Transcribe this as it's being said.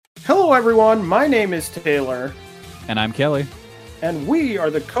Hello, everyone. My name is Taylor. And I'm Kelly. And we are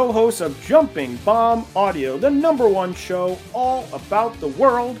the co-hosts of Jumping Bomb Audio, the #1 show all about the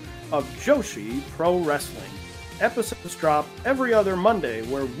world of Joshi Pro Wrestling. Episodes drop every other Monday,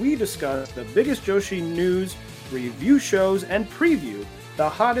 where we discuss the biggest Joshi news, review shows, and preview the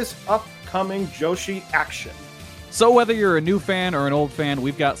hottest upcoming Joshi action. So whether you're a new fan or an old fan,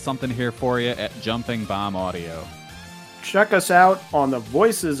 we've got something here for you at Jumping Bomb Audio. Check us out on the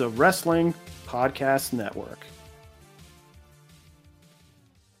Voices of Wrestling Podcast Network.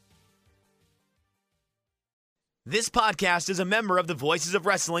 This podcast is a member of the Voices of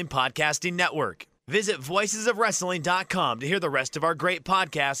Wrestling Podcasting Network. Visit voicesofwrestling.com to hear the rest of our great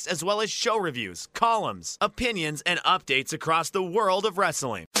podcasts, as well as show reviews, columns, opinions, and updates across the world of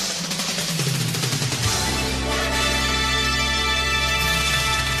wrestling.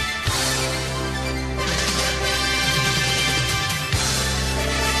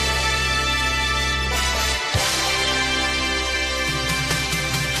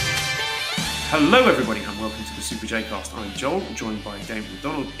 Hello everybody and welcome to the Super J-Cast. I'm Joel, joined by Damon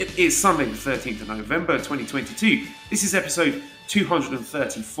McDonald. It is Sunday the 13th of November 2022. This is episode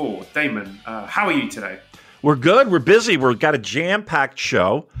 234. Damon, how are you today? We're good, we're busy, we've got a jam-packed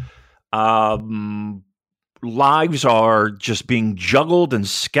show. Lives are just being juggled and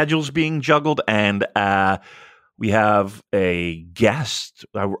schedules being juggled, and we have a guest,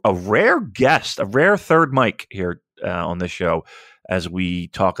 a rare guest, a rare third mic here on this show as we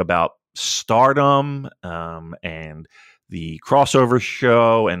talk about Stardom and the crossover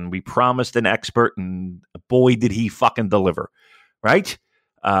show, and we promised an expert, and boy did he fucking deliver, right?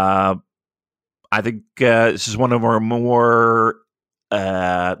 I think this is one of our more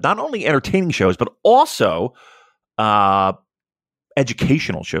not only entertaining shows but also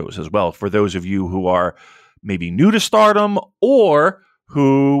educational shows as well, for those of you who are maybe new to Stardom or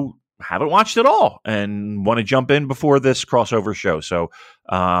who haven't watched it all and want to jump in before this crossover show. So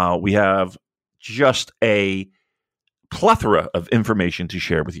we have just a plethora of information to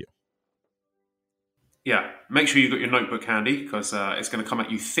share with you. Yeah, make sure you've got your notebook handy because it's going to come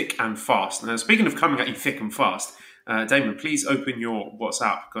at you thick and fast. Now, speaking of coming at you thick and fast, Damon, please open your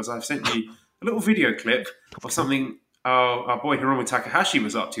WhatsApp because I've sent you a little video clip of something our boy Hiromu Takahashi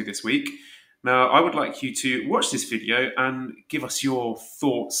was up to this week. Now, I would like you to watch this video and give us your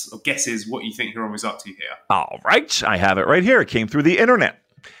thoughts or guesses what you think Hiromu's up to here. All right. I have it right here. It came through the internet.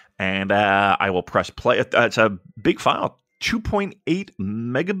 And I will press play. It's a big file, 2.8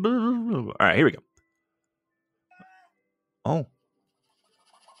 megabytes. All right, here we go. Oh.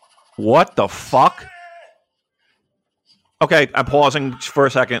 What the fuck? Okay, I'm pausing for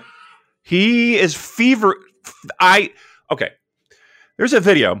a second. He is Okay. There's a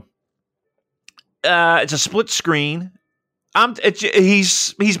video. It's a split screen.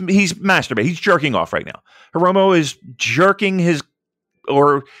 He's masturbating. He's jerking off right now. Hiromu is jerking his,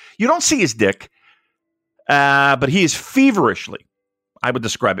 or you don't see his dick, but he is feverishly, I would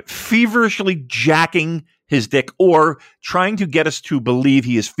describe it, feverishly jacking his dick or trying to get us to believe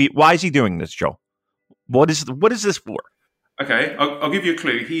he is Why is he doing this, Joe? What is this for? Okay, I'll give you a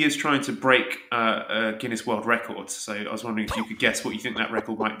clue. He is trying to break a Guinness World Records. So I was wondering if you could guess what you think that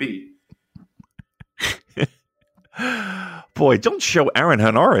record might be. Boy, don't show Aaron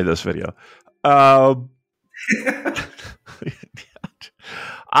Hanare this video. I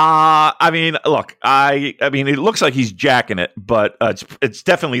mean, look, I mean, it looks like he's jacking it, but it's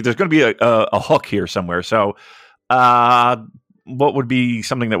definitely, there's going to be a hook here somewhere. So, what would be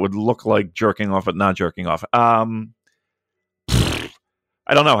something that would look like jerking off but not jerking off? I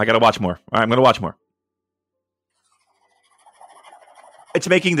don't know. I got to watch more. All right, I'm going to watch more. It's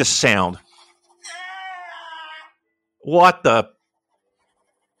making this sound. What the?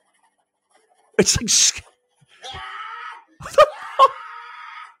 It's like, what the fuck?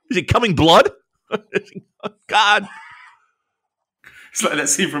 Is it coming blood? God. It's like that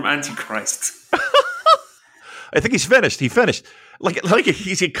scene from Antichrist. I think he's finished. He finished. Like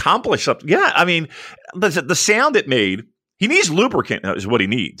he's accomplished something. Yeah, I mean, the sound it made, he needs lubricant is what he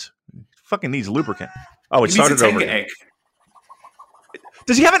needs. He fucking needs lubricant. Oh, it started over. Egg.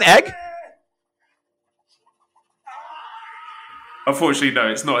 Does he have an egg? Unfortunately, no,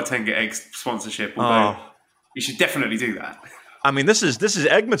 it's not a Tenga Egg sponsorship, although you should definitely do that. I mean, this is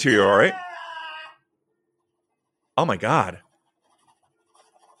egg material, all right? Oh, my God.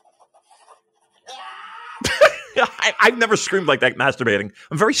 I've never screamed like that masturbating.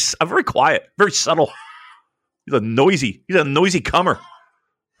 I'm very quiet, very subtle. He's a noisy comer.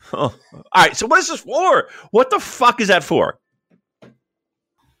 Oh. All right, so what is this for? What the fuck is that for?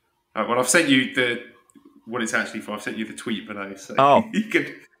 Well, I've sent you what it's actually for. I've sent you the tweet below, so oh. you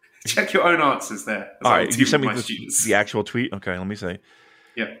could Check your own answers there. All right, you sent me students. the actual tweet. Okay, let me see.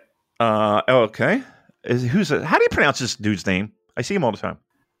 Yeah. Okay. How do you pronounce this dude's name? I see him all the time.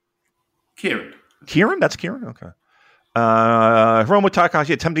 Kieran. Kieran? That's Kieran? Okay. Hiromu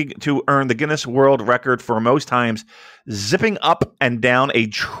Takahashi attempting to earn the Guinness World Record for most times zipping up and down a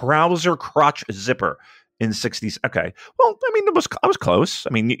trouser crotch zipper in 60s. Okay. Well, I mean, I was close. I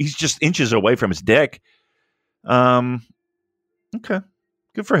mean, he's just inches away from his dick. Okay.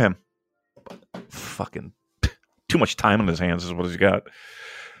 Good for him. Fucking too much time on his hands is what he's got.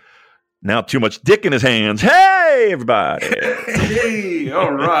 Now too much dick in his hands. Hey, everybody. Hey,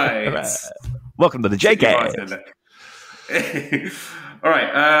 all right. All right. Welcome to the JK. All right,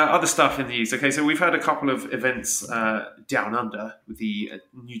 other stuff in the news. Okay, so we've had a couple of events down under with the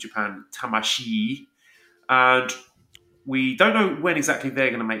New Japan Tamashii, and we don't know when exactly they're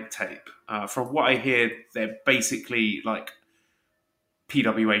going to make tape. From what I hear, they're basically like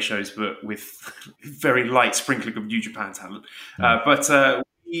PWA shows, but with very light sprinkling of New Japan talent. But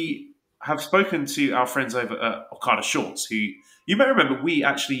we have spoken to our friends over at Okada Shorts, who you may remember we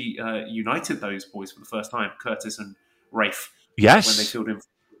actually united those boys for the first time, Curtis and Rafe. Yes. When they filled in,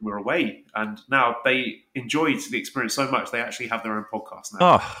 we were away. And now they enjoyed the experience so much, they actually have their own podcast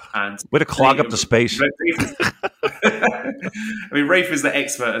now. Oh, and way to clog up the space. I mean, Rafe is the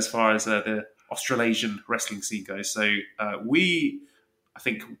expert as far as the Australasian wrestling scene goes. So we, I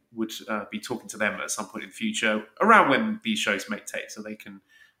think, would be talking to them at some point in the future, around when these shows make tape, so they can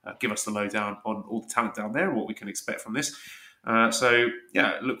give us the lowdown on all the talent down there and what we can expect from this. So,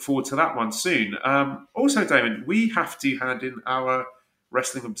 yeah, look forward to that one soon. Also, Damon, we have to hand in our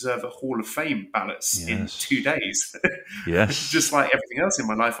Wrestling Observer Hall of Fame ballots in 2 days. Yes. Just like everything else in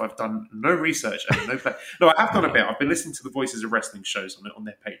my life, I've done no research and no play. No, I have done a bit. I've been listening to the Voices of Wrestling shows on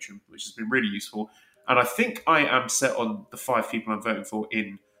their Patreon, which has been really useful. And I think I am set on the 5 people I'm voting for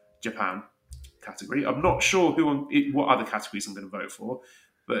in Japan category. I'm not sure what other categories I'm going to vote for,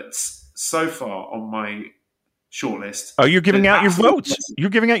 but so far on my shortlist. Oh, you're giving out your votes. You're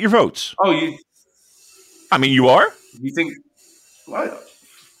giving out your votes. Oh, you? I mean, you are. You think? Well,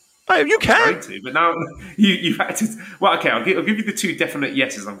 you can. I'm to, but now you've had to. Well, okay. I'll give you the 2 definite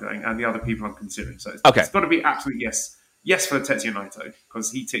yeses I'm going, and the other people I'm considering. So it's got to be absolute yes. Yes for Tetsuya Naito,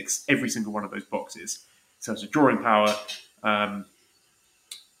 because he ticks every single one of those boxes in terms of drawing power.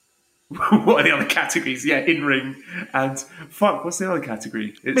 What are the other categories? Yeah, in-ring and what's the other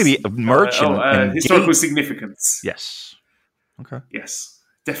category? It's, maybe merch and historical significance. Yes. Okay. Yes.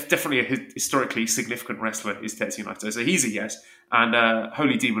 Definitely a historically significant wrestler is Tetsuya Naito. So he's a yes. And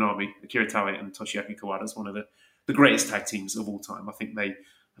Holy Demon Army, Akira Taue and Toshiaki Kawada is one of the greatest tag teams of all time. I think they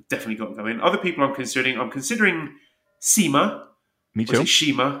have definitely got to go in. Other people I'm considering Sima. Me too.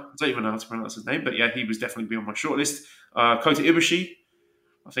 Shima. I don't even know how to pronounce his name, but yeah, he was definitely on my shortlist. Kota Ibushi.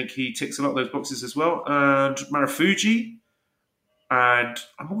 I think he ticks a lot of those boxes as well. And Marufuji. And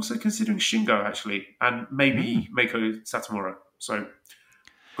I'm also considering Shingo, actually. And maybe Meiko Satomura. So,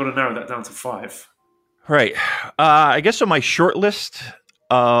 got to narrow that down to 5. Right. I guess on my short list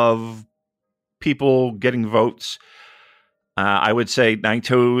of people getting votes, I would say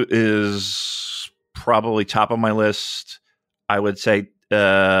Naito is probably top of my list. I would say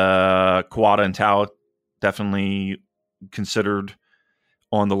Kawada and Tao definitely considered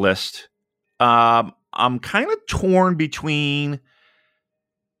on the list. I'm kind of torn between.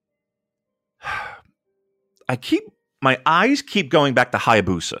 My eyes keep going back to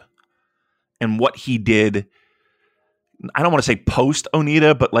Hayabusa and what he did. I don't want to say post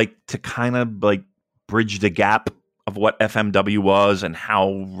Onita, but like to kind of like bridge the gap of what FMW was and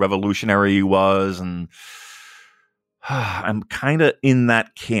how revolutionary he was, and I'm kind of in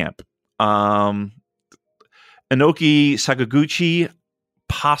that camp. Inoki Sakaguchi.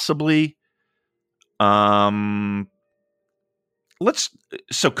 Possibly. So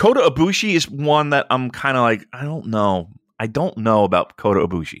Kota Ibushi is one that I'm kind of like, I don't know. I don't know about Kota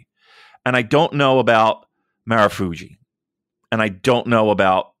Ibushi. And I don't know about Marufuji. And I don't know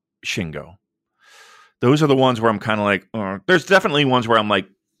about Shingo. Those are the ones where I'm kind of like, there's definitely ones where I'm like,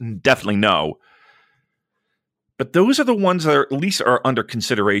 definitely no. But those are the ones that at least are under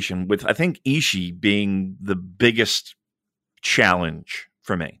consideration, with I think Ishii being the biggest challenge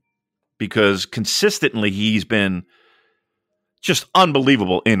for me, because consistently he's been just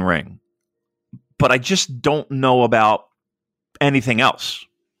unbelievable in ring, but I just don't know about anything else.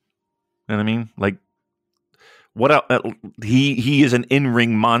 You know what I mean? Like, what else? He is an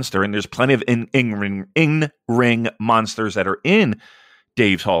in-ring monster, and there's plenty of in-ring monsters that are in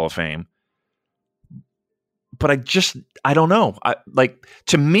Dave's Hall of Fame. But I don't know.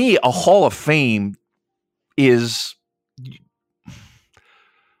 To me, a Hall of Fame is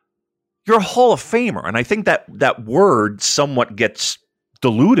you're a Hall of Famer. And I think that word somewhat gets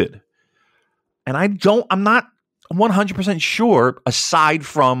diluted. And I'm not 100% sure, aside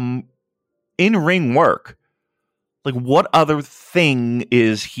from in-ring work, like what other thing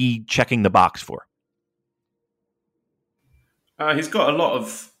is he checking the box for? He's got a lot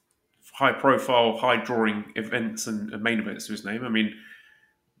of high-profile, high-drawing events and main events to his name. I mean,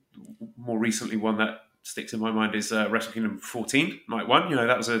 more recently, one that sticks in my mind is Wrestle Kingdom 14, Night 1.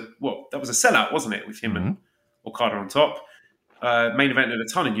 That was a sellout, wasn't it, with him and Okada on top. Main event at a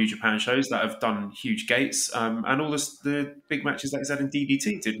ton of New Japan shows that have done huge gates, and all the big matches that he's had in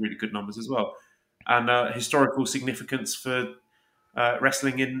DDT did really good numbers as well. And historical significance for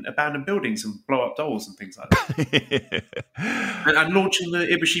wrestling in abandoned buildings and blow-up dolls and things like that. and launching the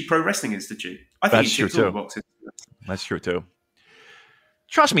Ibushi Pro Wrestling Institute. I think he ticks all the boxes. That's true too.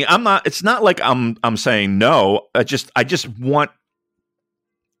 Trust me, I'm not. It's not like I'm saying no. I just want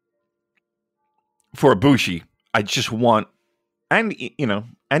for Ibushi. I just want, and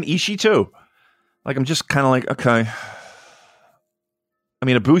and Ishii too. Like I'm just kind of like, okay. I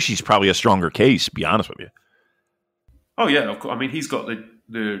mean, Ibushi's probably a stronger case. To be honest with you. Oh yeah, of course. I mean, he's got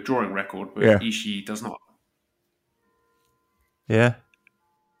the drawing record, but Ishii does not. Yeah.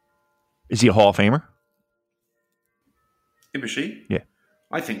 Is he a Hall of Famer? Ibushi? Yeah.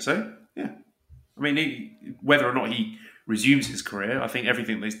 I think so, yeah. I mean, whether or not he resumes his career, I think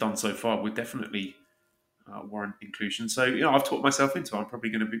everything that he's done so far would definitely warrant inclusion. So, I've talked myself into it. I'm probably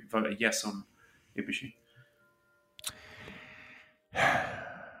going to vote a yes on Ibushi.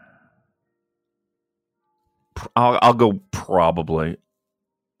 I'll go probably.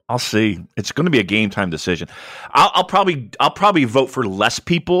 I'll see. It's going to be a game time decision. I'll probably vote for less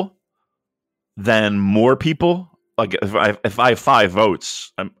people than more people. Like if I have 5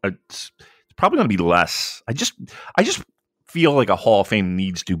 votes, it's probably going to be less. I just feel like a Hall of Fame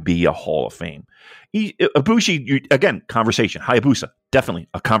needs to be a Hall of Fame. Ibushi, again, conversation. Hayabusa, definitely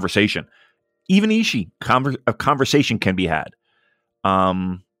a conversation. Even Ishii, a conversation can be had. I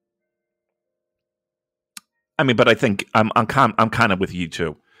mean, but I think I'm kind of with you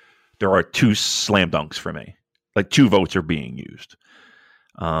too. There are 2 slam dunks for me. Like 2 votes are being used.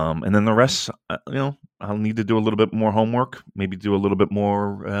 And then the rest, I'll need to do a little bit more homework, maybe do a little bit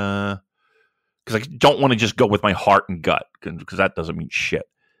more, because I don't want to just go with my heart and gut, because that doesn't mean shit.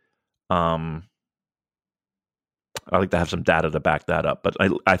 I like to have some data to back that up, but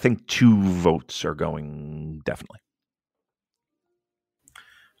I think 2 votes are going definitely.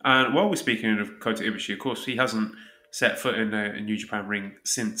 And while we're speaking of Kota Ibushi, of course, he hasn't set foot in a New Japan ring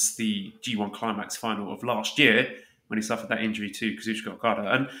since the G1 Climax final of last year, when he suffered that injury to Kazuchika Okada.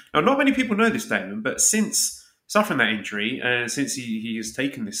 And now, not many people know this, Damon, but since suffering that injury, since he has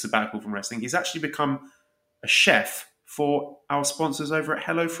taken this sabbatical from wrestling, he's actually become a chef for our sponsors over at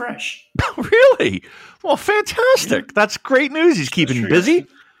HelloFresh. Really? Well, fantastic. Yeah. That's great news. He's keeping busy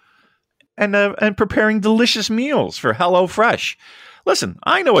and preparing delicious meals for HelloFresh. Listen,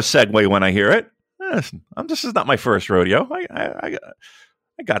 I know a segue when I hear it. Listen, this is not my first rodeo. I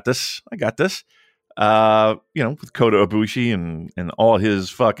got this. I got this. With Kota Ibushi and all his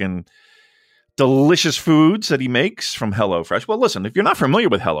fucking delicious foods that he makes from HelloFresh. Well, listen, if you're not familiar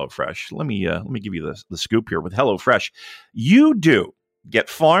with HelloFresh, let me give you the scoop here. With HelloFresh, you do get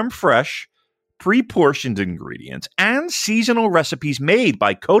farm fresh, pre-portioned ingredients and seasonal recipes made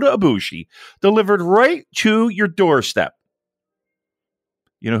by Kota Ibushi delivered right to your doorstep.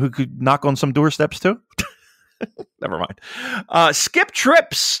 You know who could knock on some doorsteps too? Never mind. Skip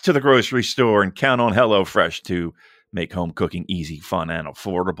trips to the grocery store and count on HelloFresh to make home cooking easy, fun, and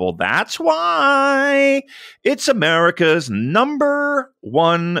affordable. That's why it's America's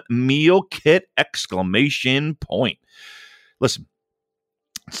 #1 meal kit! Listen,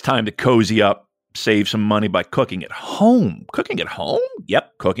 it's time to cozy up, save some money by cooking at home. Cooking at home?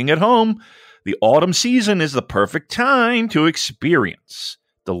 Yep, cooking at home. The autumn season is the perfect time to experience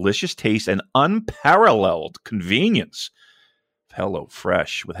delicious taste and unparalleled convenience.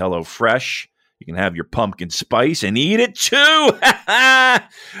 HelloFresh. With HelloFresh, you can have your pumpkin spice and eat it too.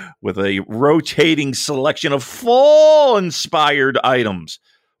 With a rotating selection of fall-inspired items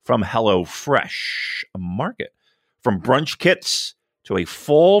from HelloFresh Market. From brunch kits to a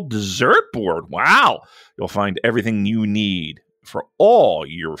fall dessert board. Wow. You'll find everything you need for all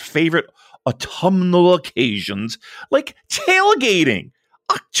your favorite autumnal occasions like tailgating,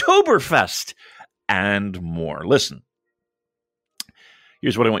 Oktoberfest, and more. Listen,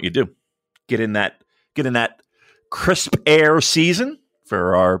 here's what I want you to do. Get in that crisp air season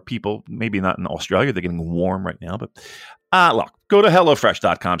for our people, maybe not in Australia. They're getting warm right now, but look, go to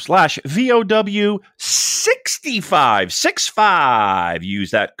HelloFresh.com/VOW VOW65.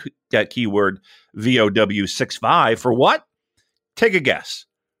 Use that keyword VOW65 for what? Take a guess.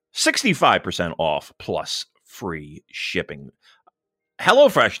 65% off plus free shipping.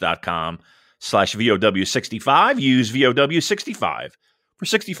 HelloFresh.com/VOW65. Use VOW65 for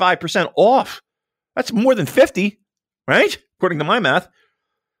 65% off. That's more than 50, right? According to my math.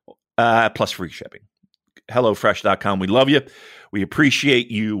 Plus free shipping. HelloFresh.com. We love you. We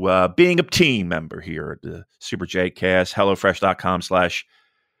appreciate you being a team member here at the Super J Cast.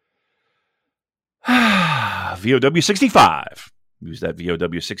 HelloFresh.com/VOW65. Use that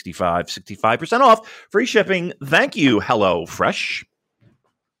VOW65, 65% off. Free shipping. Thank you, HelloFresh.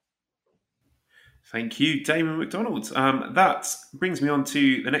 Thank you, Damon McDonald. That brings me on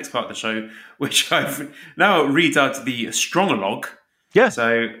to the next part of the show, which I've now redubbed the Strongalog. Yeah.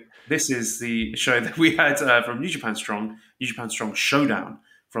 So this is the show that we had from New Japan Strong Showdown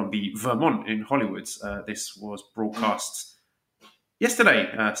from the Vermont in Hollywood. This was broadcast yesterday,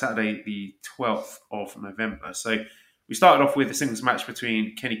 Saturday, the 12th of November. So we started off with a singles match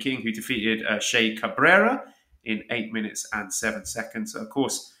between Kenny King, who defeated Shea Cabrera in 8 minutes and 7 seconds. Of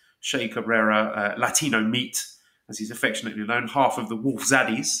course, Shea Cabrera, Latino meat, as he's affectionately known, half of the Wolf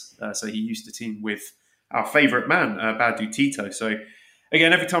Zaddies. So he used to team with our favourite man, Badu Tito. So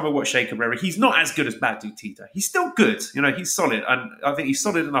again, every time I watch Shea Cabrera, he's not as good as Badu Tito. He's still good. You know, he's solid. And I think he's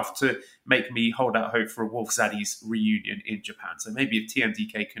solid enough to make me hold out hope for a Wolf Zaddies reunion in Japan. So maybe if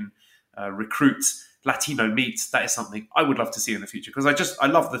TMDK can recruit Latino meat, that is something I would love to see in the future. Because I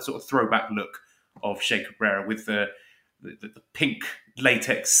love the sort of throwback look of Shea Cabrera with the pink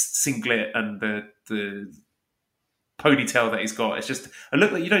latex singlet and the ponytail that he's got. It's just a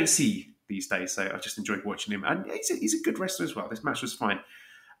look that you don't see these days. So I just enjoyed watching him. And he's a good wrestler as well. This match was fine.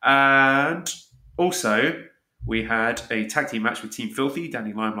 And also, we had a tag team match with Team Filthy,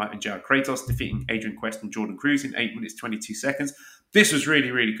 Danny Limelight and Jared Kratos, defeating Adrian Quest and Jordan Cruz in 8 minutes, 22 seconds. This was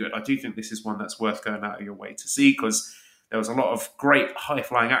really, really good. I do think this is one that's worth going out of your way to see because there was a lot of great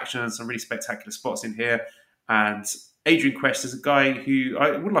high-flying action and some really spectacular spots in here. And Adrian Quest is a guy who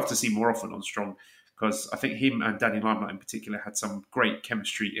I would love to see more often on Strong because I think him and Danny Limelight in particular had some great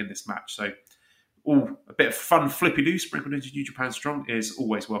chemistry in this match. So a bit of fun flippy-doo sprinkled into New Japan Strong is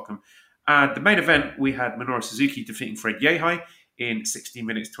always welcome. And the main event, we had Minoru Suzuki defeating Fred Yehi in 16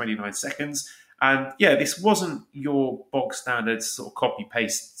 minutes, 29 seconds. And yeah, this wasn't your bog standard sort of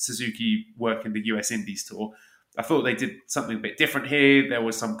copy-paste Suzuki work in the US Indies tour. I thought they did something a bit different here. There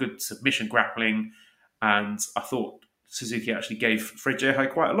was some good submission grappling. And I thought Suzuki actually gave Fred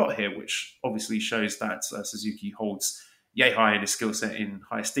Yehi quite a lot here, which obviously shows that Suzuki holds Yehi and his skill set in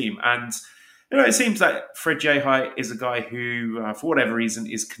high esteem. And you know, it seems that Fred Yehi is a guy who, for whatever reason,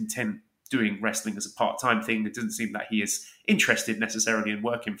 is content doing wrestling as a part-time thing. It doesn't seem that he is interested necessarily in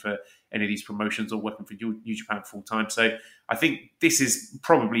working for any of these promotions or working for New Japan full-time. So I think this is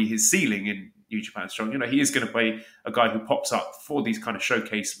probably his ceiling in New Japan Strong. You know, he is going to be a guy who pops up for these kind of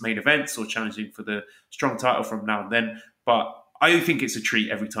showcase main events or challenging for the Strong title from now and then. But I think it's a treat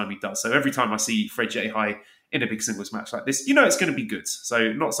every time he does. So every time I see Fred Yehi in a big singles match like this, you know it's going to be good.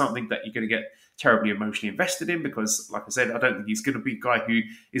 So not something that you're going to get terribly emotionally invested in because, like I said, I don't think he's going to be a guy who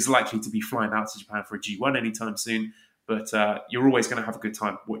is likely to be flying out to Japan for a G1 anytime soon. But you're always going to have a good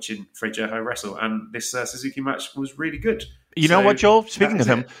time watching Fred Yehi wrestle. And this Suzuki match was really good. You know what, Joel? Speaking of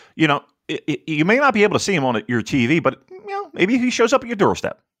him, you know, you may not be able to see him on your TV, but you know, maybe he shows up at your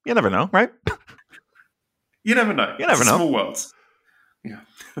doorstep. You never know, right? You never know. You never know. Small world. Yeah.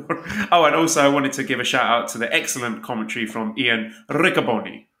 Oh, and also I wanted to give a shout out to the excellent commentary from Ian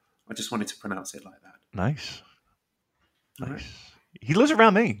Riccoboni. I just wanted to pronounce it like that. Nice. Right. He lives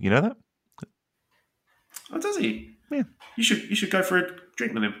around me. You know that? Oh, does he? Yeah. You should go for a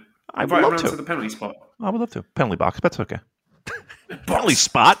drink with him. I would Invite him love around to. to the penalty spot. I would love to. Penalty box. That's okay. Penalty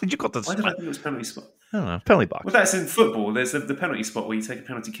spot? Did you call it the Why spot? did I think it was penalty spot? I don't know. Penalty box. Well, that's in football. There's the penalty spot where you take a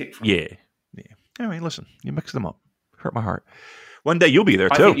penalty kick from. Yeah. All right, listen. You mix them up. Hurt my heart. One day you'll be there,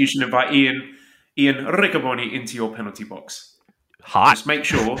 too. I think you should invite Ian Riccoboni into your penalty box. Hot. Just make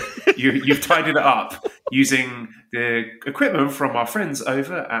sure you've tidied it up using the equipment from our friends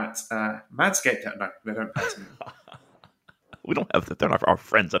over at Manscaped. No, they don't pay me. We don't have that. They're not our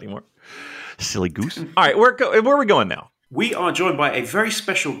friends anymore. Silly goose. All right, where are we going now? We are joined by a very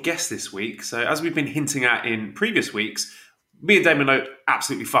special guest this week. So as we've been hinting at in previous weeks, me and Damon know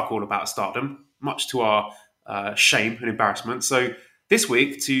absolutely fuck all about Stardom, much to our shame and embarrassment. So this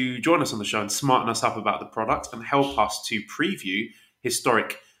week, to join us on the show and smarten us up about the product and help us to preview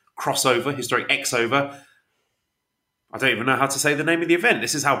historic crossover, historic X-over, I don't even know how to say the name of the event.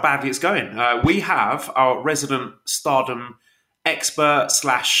 This is how badly it's going. We have our resident Stardom expert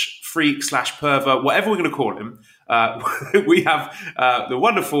 / freak / pervert, whatever we're going to call him, we have the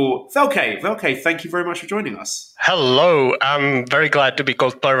wonderful Velke. Velke, thank you very much for joining us. Hello, I'm very glad to be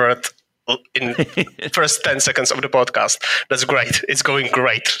called pervert in first 10 seconds of the podcast. That's great. It's going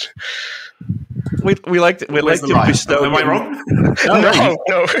great. We like to bestow. Am I wrong?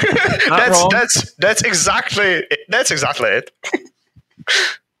 No. wrong. That's exactly it.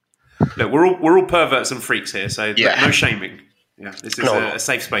 Look, we're all perverts and freaks here, so Yeah. no shaming. Yeah, this is a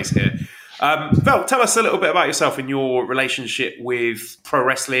safe space here. Vel, tell us a little bit about yourself and your relationship with pro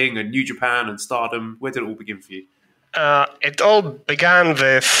wrestling and New Japan and Stardom. Where did it all begin for you? It all began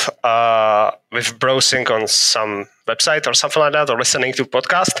with browsing on some website or something like that, or listening to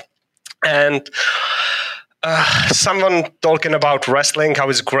podcast, and someone talking about wrestling, how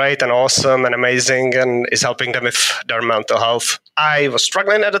it's great and awesome and amazing, and is helping them with their mental health. I was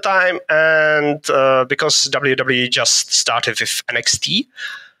struggling at the time, and because WWE just started with NXT,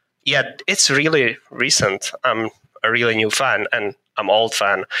 yet it's really recent. I'm a really new fan, and I'm old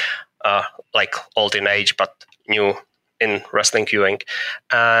fan, like old in age, but new in wrestling viewing.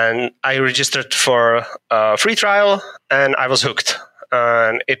 And I registered for a free trial, and I was hooked.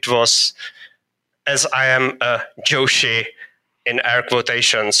 And it was, as I am a Joshi, in air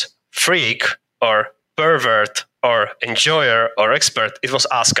quotations, freak or pervert or enjoyer or expert, it was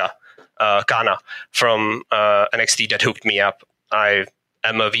Asuka Kana from NXT that hooked me up. I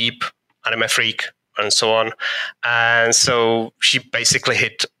am a weeb, I'm a freak, and so on. And so she basically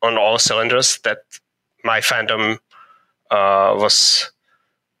hit on all cylinders that my fandom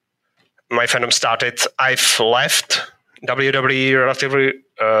started. I've left WWE relatively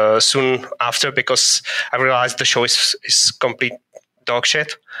soon after because I realized the show is complete dog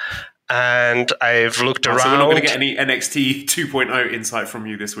shit. And I've looked around. So we're not going to get any NXT 2.0 insight from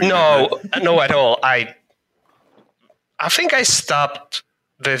you this week. No at all. I think I stopped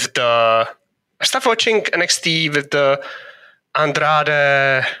watching NXT with the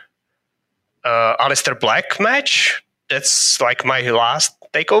Andrade Aleister Black match. That's like my last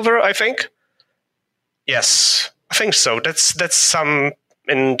takeover, I think. Yes, I think so. That's some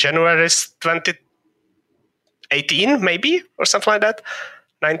in January 2018, maybe, or something like that.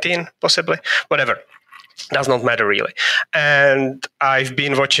 19, possibly. Whatever. Does not matter, really. And I've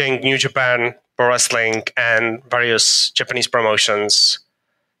been watching New Japan Pro Wrestling and various Japanese promotions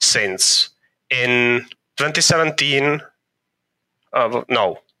since. In 2017,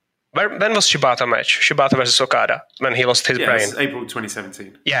 when was Shibata match? Shibata versus Okada, when he lost his brain. It's April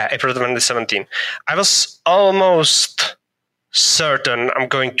 2017. Yeah, April 2017. I was almost certain I'm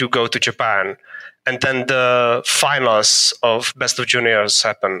going to go to Japan. And then the finals of Best of Juniors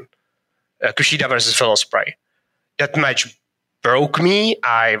happened. Kushida versus Will Ospreay. That match broke me.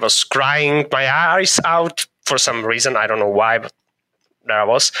 I was crying my eyes out for some reason. I don't know why, but there I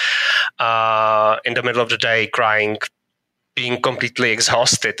was. In the middle of the day, crying, being completely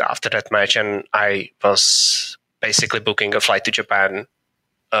exhausted after that match. And I was basically booking a flight to Japan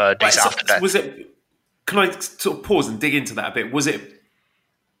days after that. Can I sort of pause and dig into that a bit?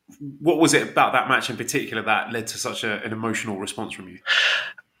 What was it about that match in particular that led to such an emotional response from you?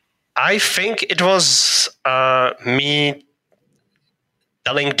 I think it was me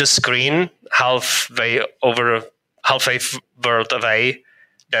telling the screen halfway world away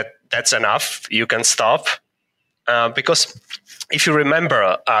that that's enough, you can stop. Because if you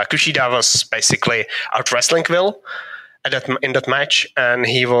remember, Kushida was basically out wrestling Will in that match, and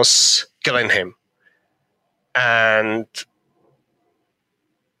he was killing him. And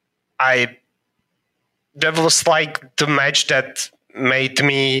that was like the match that made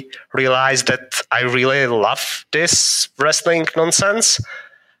me realize that I really love this wrestling nonsense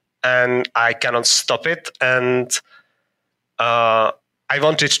and I cannot stop it. And I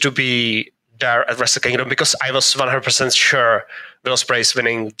wanted to be there at Wrestle Kingdom because I was 100% sure Will Ospreay is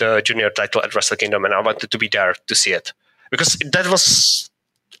winning the junior title at Wrestle Kingdom, and I wanted to be there to see it. Because that was,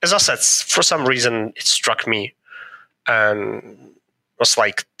 as I said, for some reason it struck me and was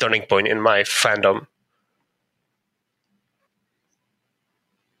like turning point in my fandom.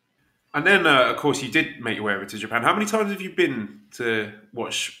 And then, of course, you did make your way over to Japan. How many times have you been to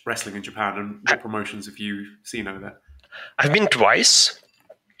watch wrestling in Japan, and what promotions have you seen over there? I've been twice.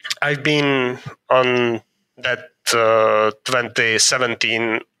 I've been on that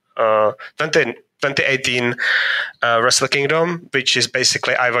 2018 Wrestle Kingdom, which is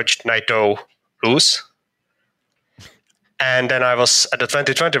basically I watched Naito lose. And then I was at the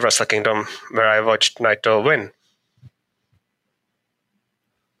 2020 Wrestle Kingdom where I watched Naito win.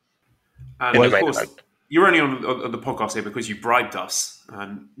 And of course, you're only on the podcast here because you bribed us,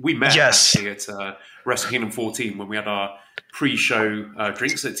 and we met actually at Wrestle Kingdom 14 when we had our pre-show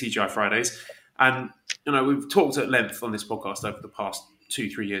drinks at TGI Fridays, and we've talked at length on this podcast over the past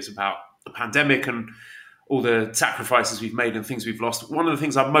 2-3 years about the pandemic and all the sacrifices we've made and things we've lost. One of the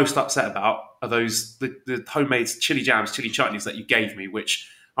things I'm most upset about are the homemade chili jams, chili chutneys that you gave me,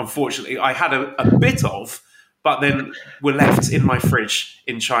 which unfortunately I had a bit of, but then were left in my fridge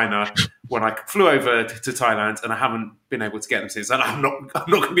in China when I flew over to Thailand, and I haven't been able to get them since. And I'm not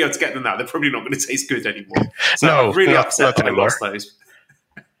going to be able to get them now. They're probably not going to taste good anymore. So I'm really upset that I lost those.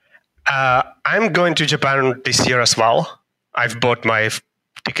 I'm going to Japan this year as well. I've bought my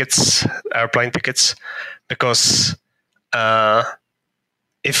tickets, airplane tickets, because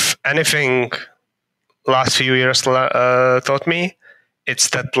if anything last few years taught me, it's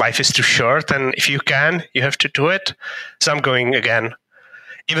that life is too short, and if you can, you have to do it. So I'm going again,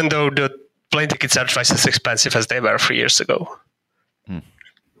 even though the plane tickets are twice as expensive as they were 3 years ago.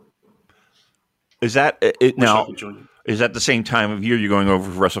 Is that it now? Is that the same time of year you're going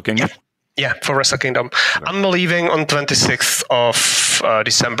over for Wrestle Kingdom? Yeah, for Wrestle Kingdom. Okay. I'm leaving on 26th of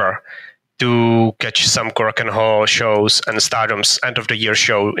December to catch some Korakuen Hall shows and Stardom's end of the year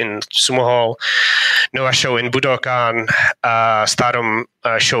show in Sumo Hall, Noah show in Budokan, Stardom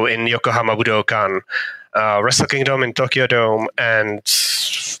show in Yokohama Budokan, Wrestle Kingdom in Tokyo Dome, and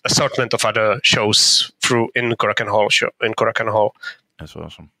assortment of other shows in Korakuen Hall. That's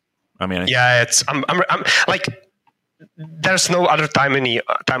awesome. I mean, I'm like, there's no other time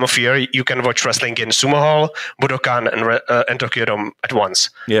of year you can watch wrestling in Sumo Hall, Budokan, and Tokyo Dome at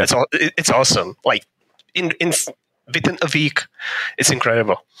once. Yeah, it's awesome. Like within a week, it's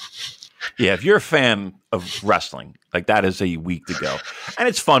incredible. Yeah, if you're a fan of wrestling, like that is a week to go, and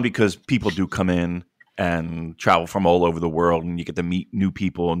it's fun because people do come in and travel from all over the world, and you get to meet new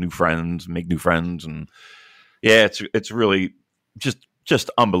people, new friends, make new friends, and yeah, it's really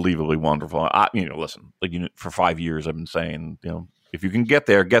just unbelievably wonderful. Listen, for 5 years I've been saying, if you can get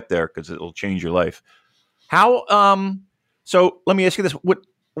there because it'll change your life. How? So let me ask you this: what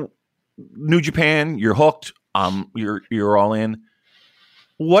New Japan? You're hooked. You're all in.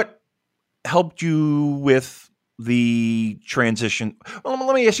 What helped you with the transition? Well,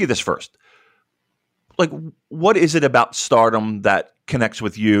 let me ask you this first. Like, what is it about Stardom that connects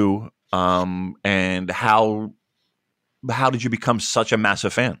with you? And how did you become such a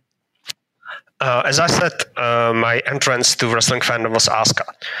massive fan? As I said, my entrance to wrestling fandom was Asuka.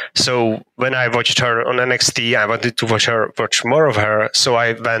 So when I watched her on NXT, I wanted to watch more of her. So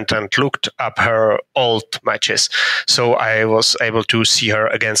I went and looked up her old matches. So I was able to see her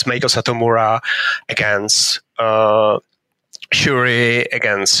against Meiko Satomura, against Shuri,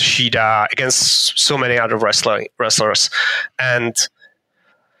 against Shida, against so many other wrestlers. And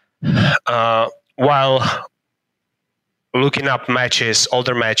while looking up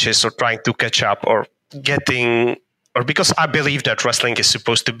older matches, or trying to catch up, or because I believe that wrestling is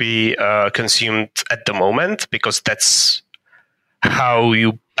supposed to be consumed at the moment, because that's how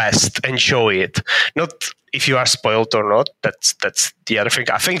you best enjoy it. Not if you are spoiled or not. That's the other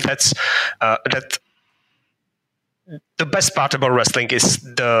thing. I think that's that the best part about wrestling is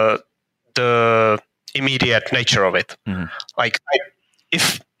the immediate nature of it. Mm-hmm. Like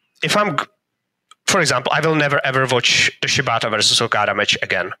if I'm, for example, I will never ever watch the Shibata versus Okada match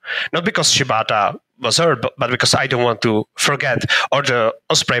again. Not because Shibata was hurt, but because I don't want to forget, or the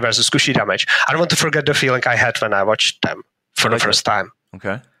Ospreay versus Kushida match. I don't want to forget the feeling I had when I watched them for the first time.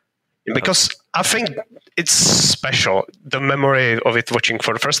 Okay. Because I think it's special. The memory of it watching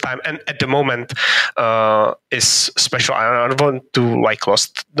for the first time, and at the moment, is special. I don't want to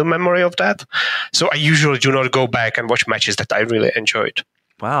lost the memory of that. So I usually do not go back and watch matches that I really enjoyed.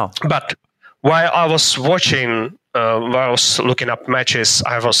 Wow. But while I was watching, while I was looking up matches,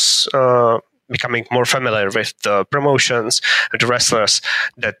 I was becoming more familiar with the promotions and the wrestlers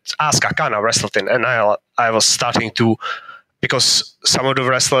that Asuka Kana wrestled in. And I was starting to, because some of the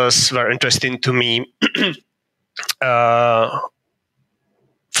wrestlers were interesting to me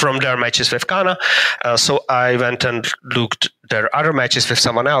from their matches with Kana. So I went and looked their other matches with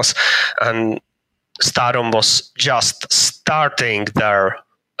someone else. And Stardom was just starting their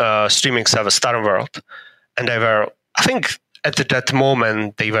streaming service, Stardom World. And they were, I think at that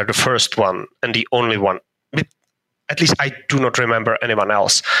moment, they were the first one and the only one. At least I do not remember anyone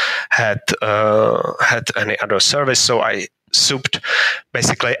else had any other service. So I subbed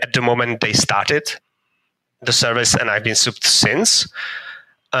basically at the moment they started the service, and I've been subbed since.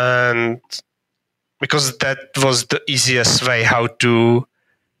 And because that was the easiest way how to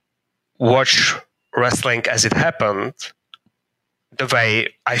watch wrestling as it happened, the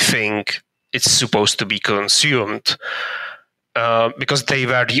way I think it's supposed to be consumed, because they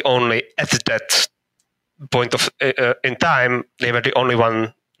were the only, at that point of in time, they were the only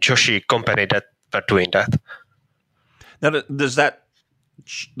one Joshi company that were doing that. Now, does that,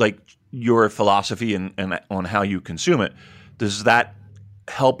 like your philosophy and on how you consume it, does that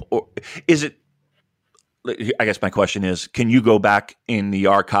help, or is it? I guess my question is: can you go back in the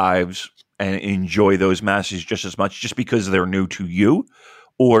archives and enjoy those matches just as much, just because they're new to you,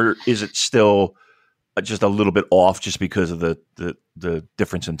 or is it still just a little bit off just because of the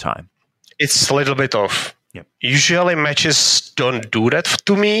difference in time? It's a little bit off. Yep. Usually matches don't do that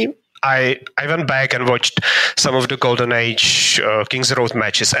to me. I went back and watched some of the Golden Age Kings Road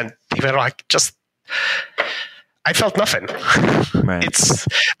matches, and they were like just... I felt nothing. Right. It's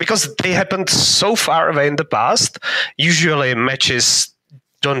because they happened so far away in the past. Usually matches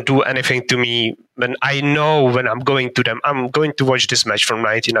don't do anything to me when I know when I'm going to them. I'm going to watch this match from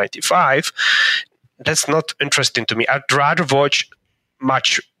 1995. That's not interesting to me. I'd rather watch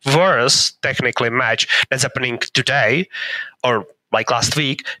much worse technically match that's happening today or like last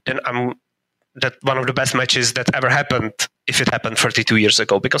week than that one of the best matches that ever happened if it happened 32 years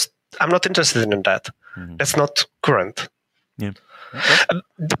ago, because I'm not interested in that. Mm-hmm. That's not current. Yeah. Okay.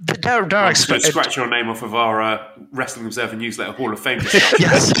 There are scratch your name off of our Wrestling Observer newsletter Hall of Fame.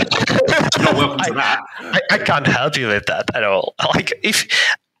 Yes. You're not welcome to that. I can't help you with that at all. Like, if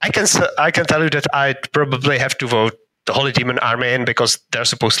I can tell you that I'd probably have to vote the Holy Demon Army in, because they're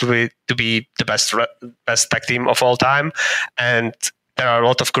supposed to be the best tag team of all time, and there are a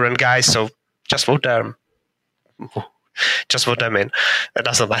lot of current guys, so just vote them. Just vote them in. It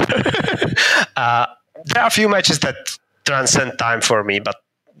doesn't matter. There are a few matches that transcend time for me, but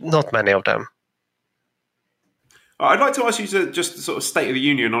not many of them. I'd like to ask you to just sort of state of the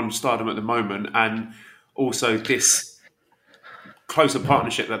union on Stardom at the moment, and also this closer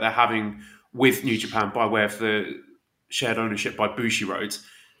partnership that they're having with New Japan by way of the shared ownership by Bushiroad.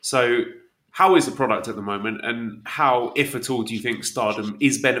 So how is the product at the moment, and how, if at all, do you think Stardom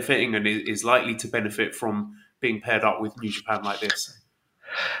is benefiting and is likely to benefit from being paired up with New Japan like this?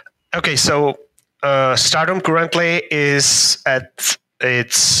 Okay, so Stardom currently is at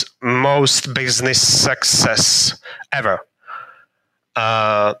its most business success ever.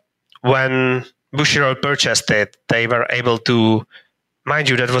 When Bushiroad purchased it, they were able to, mind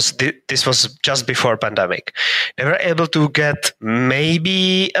you, this was just before pandemic. They were able to get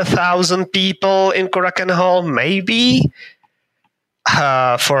maybe 1,000 people in Korakuen Hall, maybe,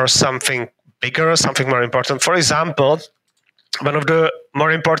 for something bigger, something more important. For example, one of the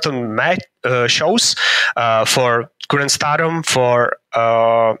more important shows for current Stardom for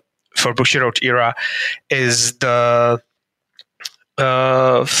Bushiroad era is the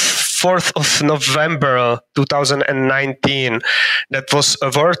 4th of November 2019. That was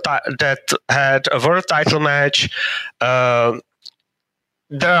that had a world title match.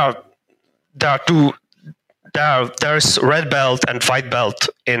 There's red belt and white belt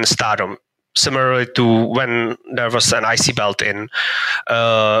in Stardom, similarly to when there was an IC belt in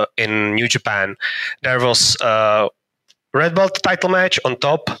New Japan. There was a red belt title match on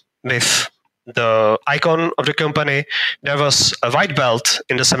top with the icon of the company. There was a white belt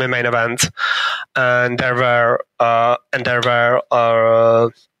in the semi-main event, and there were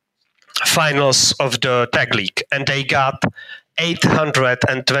finals of the tag league, and they got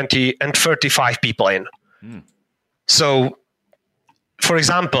 835 people in. So, for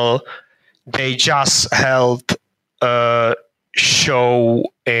example, they just held a show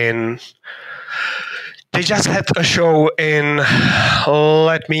in. They just had a show in.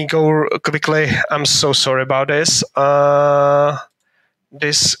 Let me go quickly. I'm so sorry about this.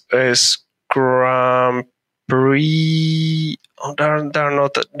 This is Grand Prix. Oh, there are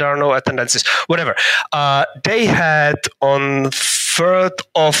no attendances. Whatever. They had on 3rd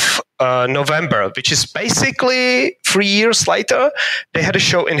of November, which is basically 3 years later. They had a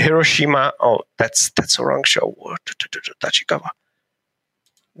show in Hiroshima. Oh, that's a wrong show. Tachikawa.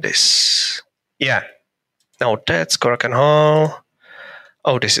 This. Yeah. No, that's Korakuen Hall.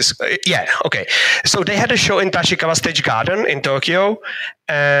 Oh, this is... yeah, okay. So they had a show in Tachikawa Stage Garden in Tokyo,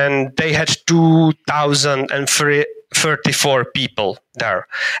 and they had 2,034 people there.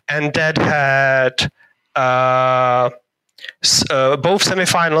 And that had both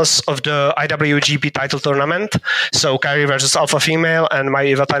semifinals of the IWGP title tournament. So Kairi versus Alpha Female and Mai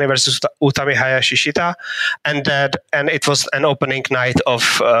Iwatani versus Utami Hayashi Shita. And it was an opening night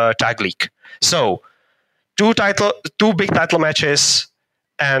of Tag League. So... two big title matches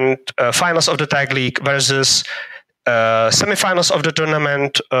and finals of the Tag League versus semifinals of the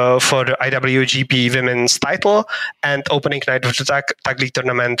tournament for the IWGP Women's title, and opening night of the tag league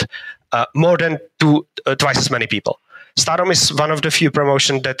tournament, more than twice as many people. Stardom is one of the few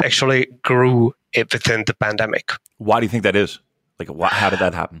promotions that actually grew within the pandemic. Why do you think that is? Like, how did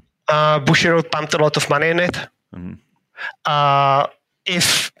that happen? Bushiroad pumped a lot of money in it. Mm-hmm.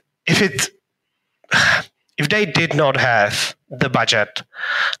 If they did not have the budget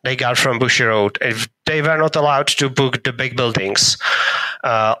they got from Bushiroad, if they were not allowed to book the big buildings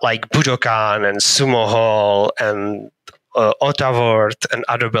like Budokan and Sumo Hall and Otavort and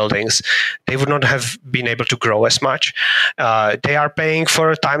other buildings, they would not have been able to grow as much. They are paying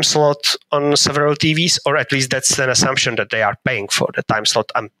for a time slot on several TVs, or at least that's an assumption that they are paying for the time slot.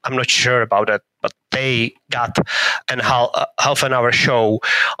 I'm not sure about that, but they got half an hour show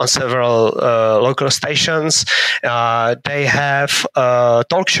on several local stations. They have a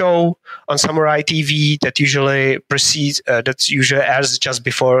talk show on Samurai TV that usually airs just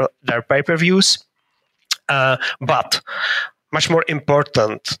before their pay-per-views. But much more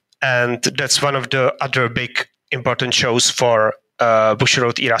important, and that's one of the other big important shows for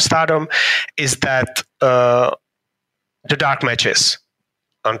Bushiroad era Stardom, is that the dark matches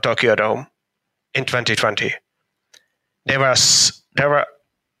on Tokyo Dome in 2020. There were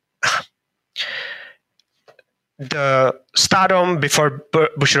the Stardom before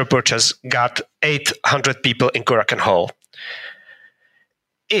Bushiroad purchase got 800 people in Korakuen Hall.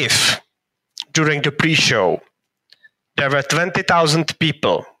 If during the pre-show there were 20,000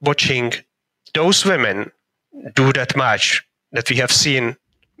 people watching those women do that match that we have seen,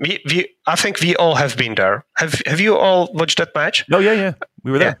 I think we all have been there. Have you all watched that match? No, yeah,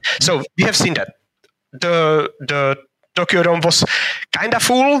 we were there. Yeah. So we have seen that. The Tokyo Dome was kind of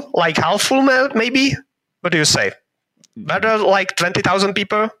full, like half full maybe. What do you say? Were there like 20,000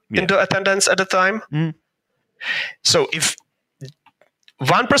 people in the attendance at the time? Mm. So if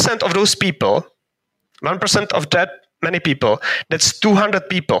 1% of those people, 1% of that many people, that's 200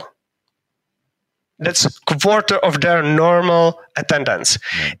 people. That's a quarter of their normal attendance.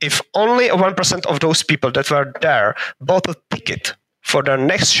 Mm. If only 1% of those people that were there bought a ticket for their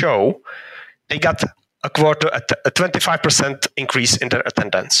next show, they got a 25% increase in their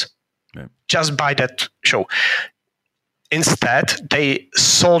attendance. Yeah. Just by that show. Instead, they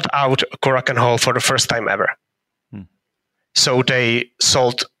sold out Korakuen Hall for the first time ever. Hmm. So they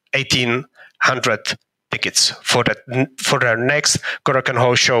sold 1,800 tickets for their next Korakuen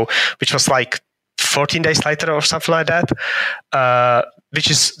Hall show, which was like 14 days later or something like that, which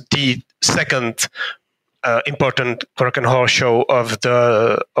is the second important Korakuen Hall show of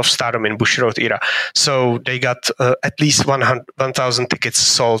Stardom in Bushiroad era. So they got at least 1,000 tickets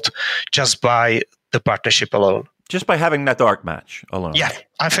sold just by the partnership alone. Just by having that dark match alone. Yeah,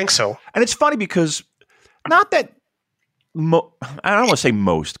 I think so. And it's funny because not that I don't want to say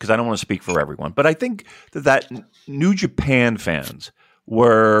most because I don't want to speak for everyone, but I think that New Japan fans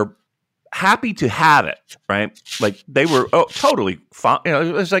were happy to have it, right? Like they were totally fine. You know,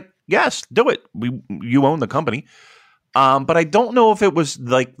 it was like, yes, do it. You own the company. But I don't know if it was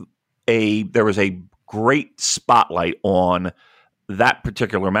like there was a great spotlight on that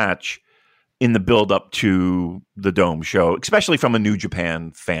particular match in the build up to the Dome show, especially from a New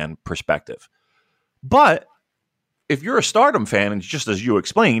Japan fan perspective. But if you're a Stardom fan, and just as you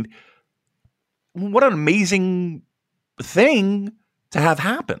explained, what an amazing thing to have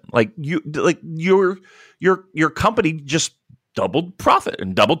happen. Like your company just doubled profit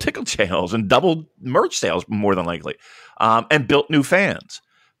and doubled ticket sales and doubled merch sales more than likely, and built new fans.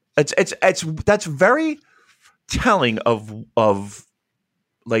 That's very telling of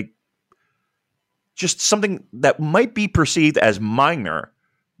like just something that might be perceived as minor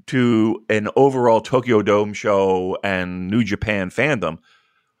to an overall Tokyo Dome show and New Japan fandom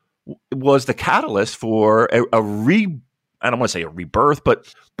was the catalyst for I don't want to say a rebirth,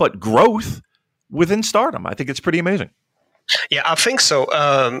 but growth within Stardom. I think it's pretty amazing. Yeah, I think so.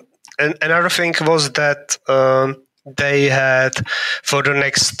 And another thing was that they had for the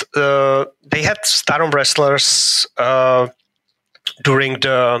next they had Stardom wrestlers during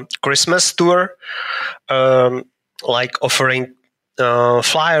the Christmas tour, like offering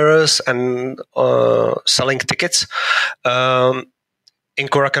flyers and selling tickets in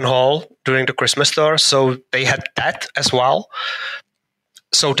Korakuen Hall during the Christmas tour. So they had that as well.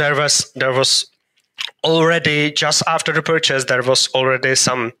 So there was already, just after the purchase, there was already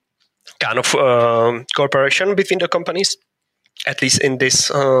some kind of cooperation between the companies, at least in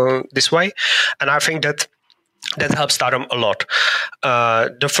this way. And I think that helps Stardom a lot.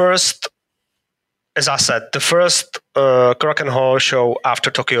 As I said, the first Korakuen Hall show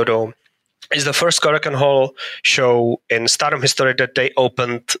after Tokyo Dome It's the first Korakuen Hall show in Stardom history that they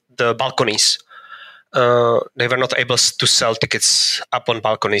opened the balconies. They were not able to sell tickets up on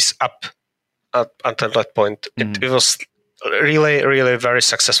balconies up until that point. It was really, really very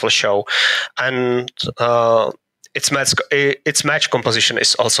successful show, and its match composition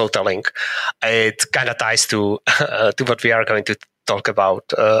is also telling. It kind of ties to what we are going to talk about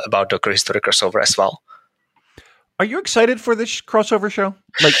the history crossover as well. Are you excited for this crossover show?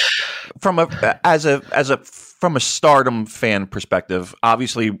 Like from a Stardom fan perspective,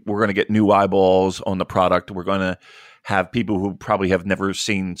 obviously we're going to get new eyeballs on the product. We're going to have people who probably have never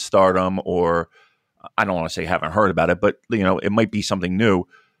seen Stardom, or I don't want to say haven't heard about it, but it might be something new.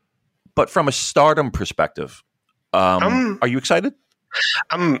 But from a Stardom perspective, are you excited?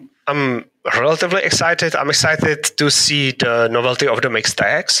 I'm relatively excited. I'm excited to see the novelty of the mixed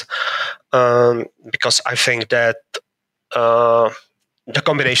tags, because I think that the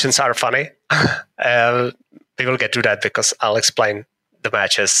combinations are funny. We will get to that because I'll explain the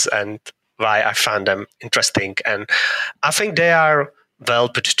matches and why I found them interesting. And I think they are well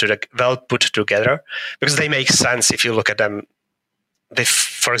put together because they make sense if you look at them.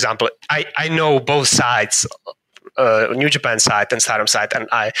 For example, I know both sides. New Japan side and Stardom side, and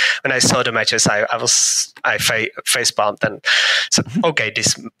when I saw the matches, I face palmed and said, okay,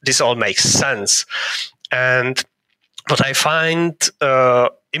 this all makes sense. And what I find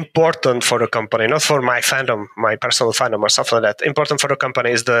important for the company, not for my fandom, my personal fandom or something like that, important for the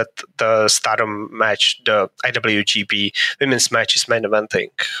company is that the Stardom match, the IWGP women's match, is main eventing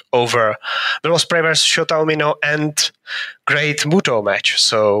over Will Ospreay versus Shota Umino and Great Muto match.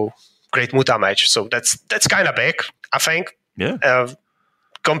 So. Great Muta match, so that's kind of big, I think. Yeah.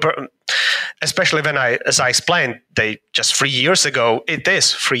 Especially as I explained, they just 3 years ago. It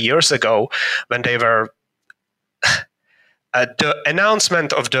is 3 years ago when they were. The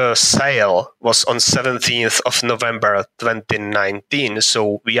announcement of the sale was on 17th of November 2019.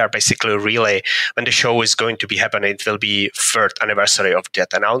 So we are basically really when the show is going to be happening. It will be third anniversary of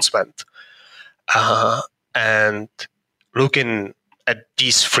that announcement, and looking at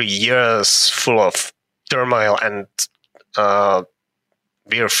these 3 years full of turmoil and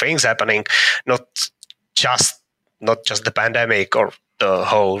weird things happening, not just the pandemic or the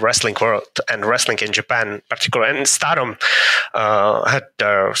whole wrestling world and wrestling in Japan, particularly, and Stardom had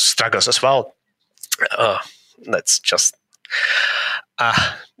their struggles as well. That's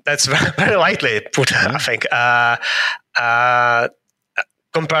very lightly put, I think.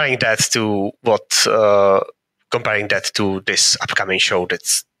 Comparing that to this upcoming show,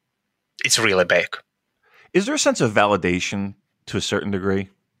 it's really big. Is there a sense of validation to a certain degree?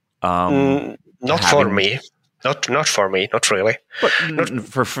 Not for me. Not for me. Not really. But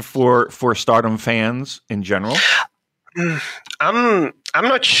for Stardom fans in general. I'm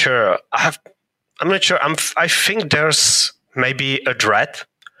not sure. I'm not sure. I think there's maybe a dread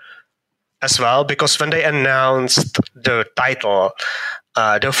as well, because when they announced the title,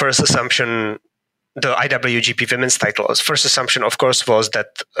 the first assumption. The IWGP Women's title, first assumption, of course, was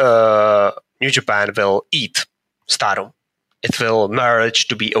that New Japan will eat Stardom. It will merge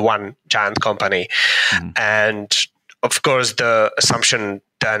to be a one giant company. And, of course, the assumption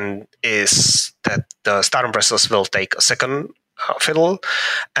then is that the Stardom wrestlers will take a second fiddle.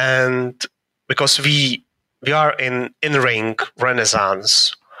 And because we are in ring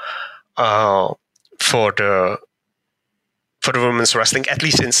renaissance for the women's wrestling, at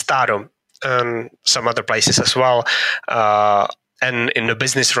least in Stardom, and some other places as well, and in the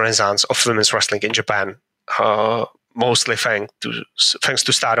business renaissance of women's wrestling in Japan, mostly thanks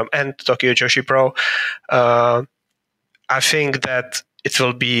to Stardom and Tokyo Joshi Pro. I think that it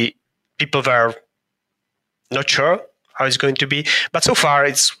will be. People were not sure how it's going to be, but so far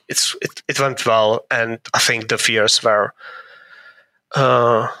it went well, and I think the fears were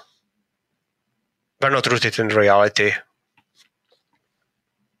not rooted in reality.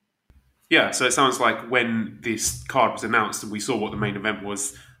 Yeah, so it sounds like when this card was announced and we saw what the main event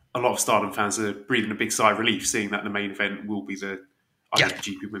was, a lot of Stardom fans are breathing a big sigh of relief, seeing that the main event will be the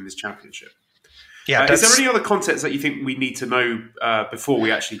IWGP Women's Championship. Yeah, is there any other context that you think we need to know before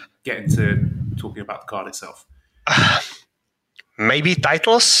we actually get into talking about the card itself? Maybe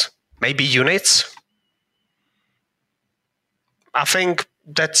titles, maybe units. I think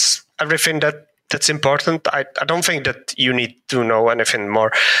that's everything that's important. I don't think that you need to know anything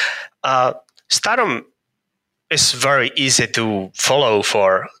more. Stardom is very easy to follow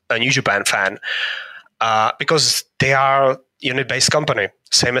for a New Japan fan because they are unit-based company,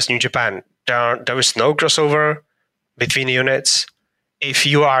 same as New Japan. There is no crossover between units. if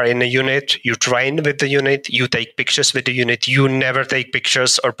you are in a unit, you train with the unit, you take pictures with the unit, you never take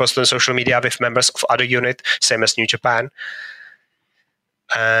pictures or post on social media with members of other unit, same as New Japan,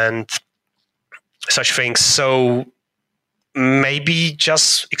 and such things. So maybe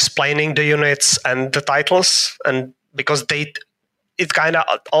just explaining the units and the titles, and because it kind of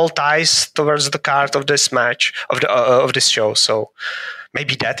all ties towards the card of this match, of this show. So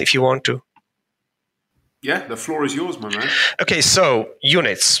maybe that, if you want to. Yeah, the floor is yours, my man. Okay, so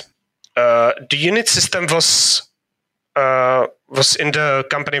units. The unit system was in the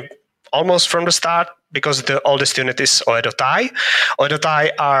company almost from the start, because the oldest unit is Oedo Tai. Oedo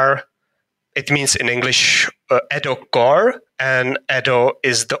Tai are, it means in English, Edo Corps, and Edo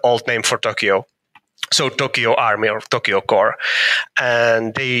is the old name for Tokyo. So Tokyo Army or Tokyo Corps.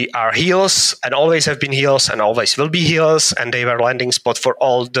 And they are heels, and always have been heels, and always will be heels, and they were landing spot for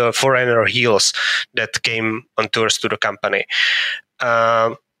all the foreigner heels that came on tours to the company.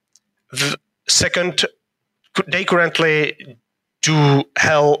 The second, they currently do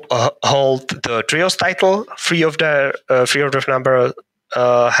hold the trios title. Three of the number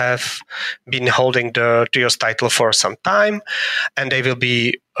have been holding the trios title for some time, and they will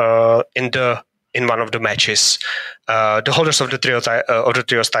be in one of the matches. The holders of the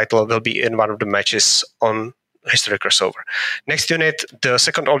trios title will be in one of the matches on History Crossover. Next unit, the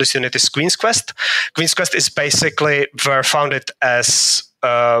second oldest unit, is Queen's Quest. Queen's Quest is basically were founded as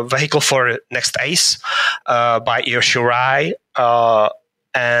a vehicle for Next Ace by Io Shirai,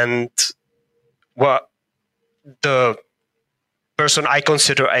 and the person I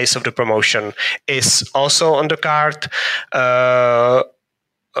consider ace of the promotion is also on the card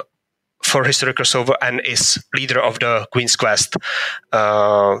for History Crossover, and is leader of the Queen's Quest,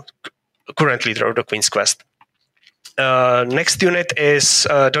 current leader of the Queen's Quest. Next unit is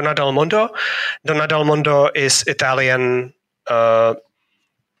Donna Del Mondo. Donna Del Mondo is Italian.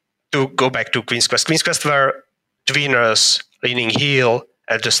 To go back to Queen's Quest. Queen's Quest were tweeners leaning heel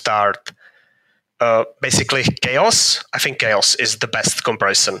at the start. Basically Chaos. I think Chaos is the best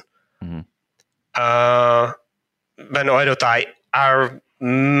comparison. Mm-hmm. When Oedo Tai are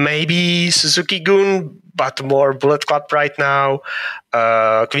maybe Suzuki-gun, but more Bullet Club right now.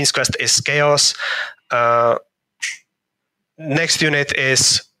 Queen's Quest is Chaos. Next unit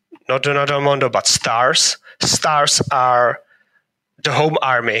is not Donna Del Mondo, but Stars. Stars are the home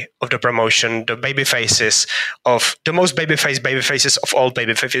army of the promotion, the babyfaces of the most babyfaces of all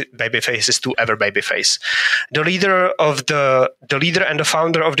babyfaces to ever babyface. The leader and the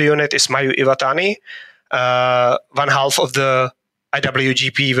founder of the unit is Mayu Iwatani, one half of the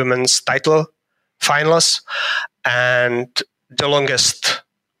IWGP Women's title finalists, and the longest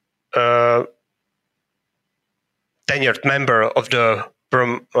tenured member of the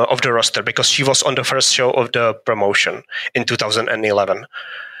roster, because she was on the first show of the promotion in 2011.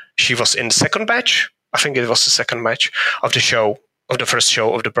 She was in the second match. I think it was the second match of the first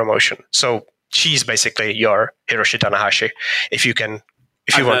show of the promotion. So she's basically your Hiroshi Tanahashi, if you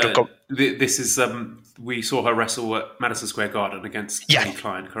want to. This is we saw her wrestle at Madison Square Garden against Kenny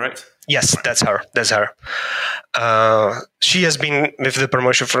Klein, correct? Yes, that's her. She has been with the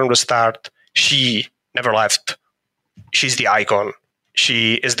promotion from the start. She never left. She's the icon.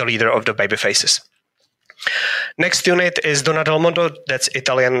 She is the leader of the babyfaces. Next unit is Donna Del Mondo. That's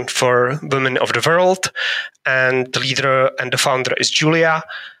Italian for Women of the World. And the leader and the founder is Giulia.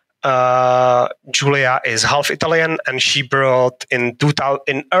 Giulia is half Italian, and she brought in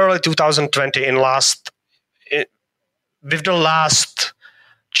early 2020, with the last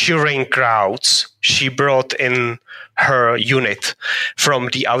cheering crowds, she brought in her unit from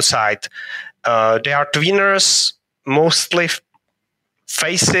the outside. They are tweeners, mostly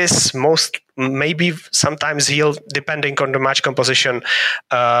faces, maybe sometimes heel, depending on the match composition.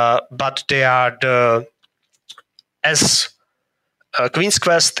 But they are Queen's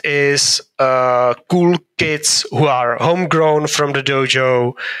Quest is cool kids who are homegrown from the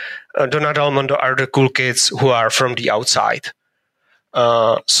dojo. Donna Del Mondo are the cool kids who are from the outside.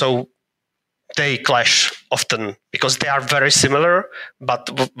 So they clash often because they are very similar, but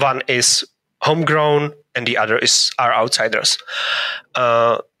one is homegrown and the other are outsiders.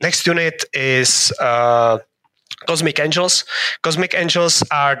 Next unit is Cosmic Angels. Cosmic Angels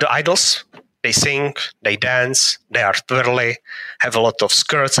are the idols. They sing, they dance, they are twirly, have a lot of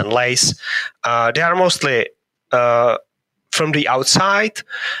skirts and lace. They are mostly from the outside,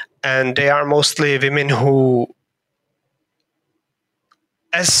 and they are mostly women who,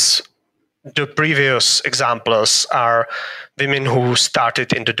 as the previous examples, are women who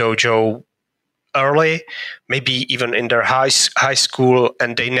started in the dojo early, maybe even in their high school,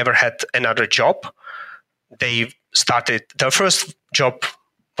 and they never had another job. They started, their first job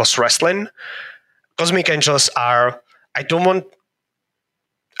was wrestling. Cosmic Angels are, I don't want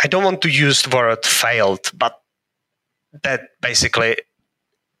to use the word failed, but that's basically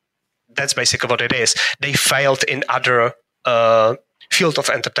what it is. They failed in other field of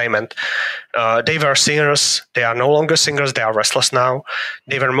entertainment. They were singers. They are no longer singers. They are wrestlers now.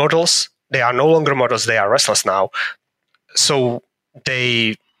 They were models. They are no longer models. They are wrestlers now. So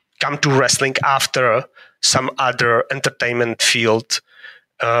they come to wrestling after some other entertainment field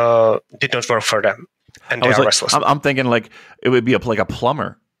did not work for them, and they are wrestlers. I'm thinking like it would be like a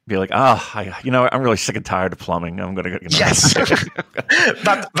plumber. Be like, I'm really sick and tired of plumbing. I'm gonna get. Yes,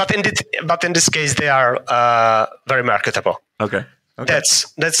 but in this case, they are very marketable. Okay.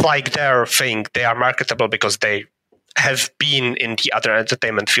 That's like their thing. They are marketable because they have been in the other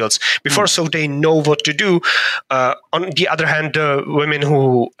entertainment fields before, so they know what to do. On the other hand, the women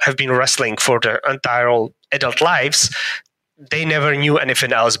who have been wrestling for their entire adult lives, they never knew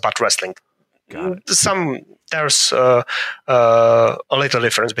anything else but wrestling. There's a little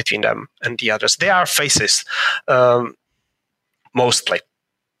difference between them and the others. They are faces, mostly.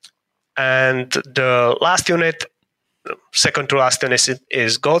 And the last unit, second to last unit,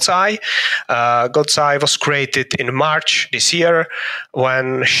 is God's Eye. God's Eye was created in March this year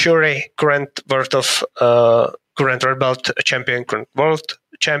when Shuri, current Red Belt champion, current world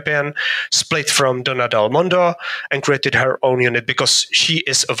champion, split from Donna Del Mondo and created her own unit because she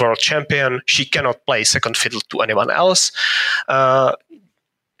is a world champion. She cannot play second fiddle to anyone else. Her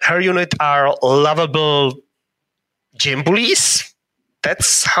unit are lovable gym bullies.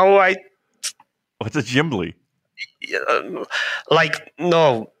 That's how I... What's a gym bully?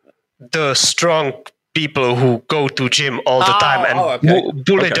 The strong people who go to gym all the time and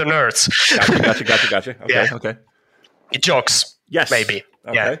bully the nerds. Gotcha. Okay. Jokes. Yes. Maybe.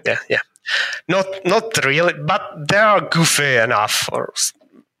 Okay. Yeah. Not really, but they are goofy enough.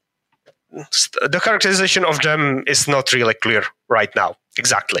 The characterization of them is not really clear right now.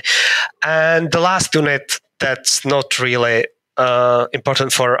 Exactly. And the last unit that's not really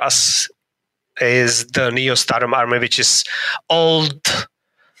important for us is the Neo Stardom Army, which is old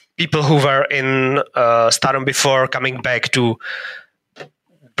people who were in Stardom before coming back to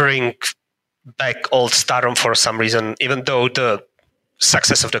bring back old Stardom for some reason, even though the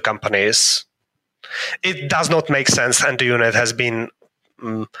success of the company it does not make sense, and the unit has been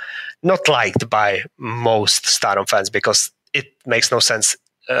not liked by most Stardom fans because it makes no sense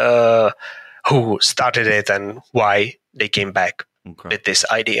who started it and why they came back with this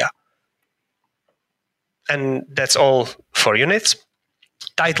idea. And that's all for units.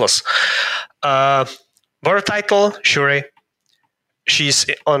 Titles. World title, Shuri. She's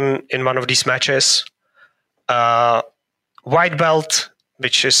in one of these matches. White belt,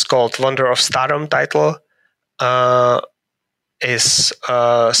 which is called Wonder of Stardom title, is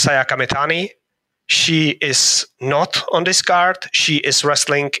Saya Kamitani. She is not on this card. She is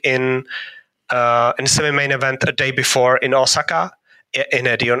wrestling in semi-main event a day before in Osaka in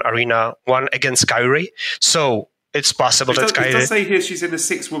Edion Arena 1 against Kairi. So it's possible that Kairi... It does say here she's in a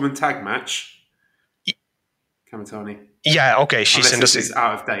 6-woman tag match. Kamitani. Yeah, okay, she's Unless this is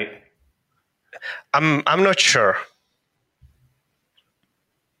out of date. I'm not sure.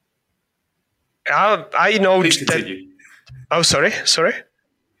 I know Please that... continue. Oh, sorry?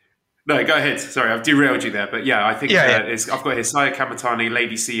 No, go ahead. Sorry, I've derailed you there. But yeah, I think I've got here Saya Kamitani,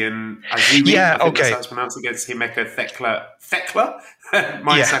 Lady C, and Azumi. Yeah, I think okay. that's how it's pronounced, against Himeka Thekla?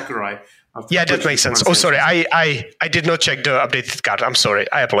 Mai Sakurai. Yeah, that makes sense. Oh, sorry. I did not check the updated card. I'm sorry.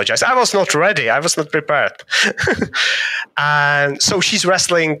 I apologize. I was not ready. I was not prepared. And so she's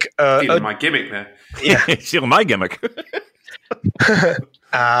wrestling... Stealing my gimmick there. Yeah. Stealing my gimmick.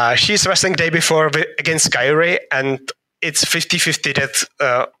 She's wrestling day before against Kairi, and it's 50-50 that...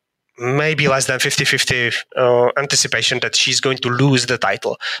 maybe less than 50-50 anticipation that she's going to lose the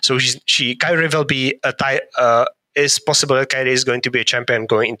title. So Kairi will be it's possible that Kairi is going to be a champion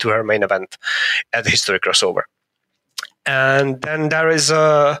going into her main event at the History Crossover. And then there is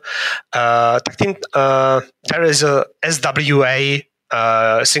a SWA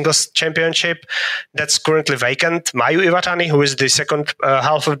singles championship that's currently vacant. Mayu Iwatani, who is the second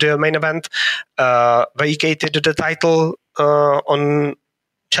half of the main event, vacated the title on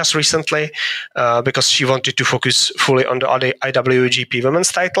just recently because she wanted to focus fully on the IWGP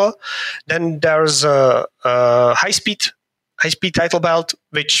Women's title. Then there's a high speed title belt,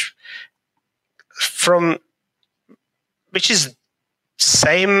 which is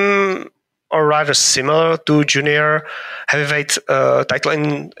same or rather similar to junior heavyweight title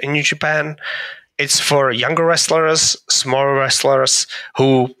in New Japan. It's for younger wrestlers, smaller wrestlers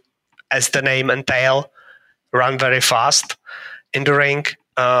who, as the name entail, run very fast in the ring.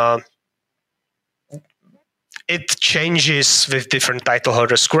 It changes with different title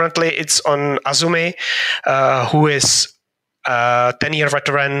holders. Currently, it's on Azumi, who is a 10-year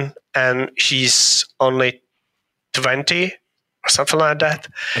veteran, and she's only 20 or something like that.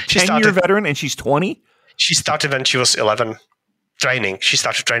 A 10-year veteran, and she's 20? She started when she was 11. Training. She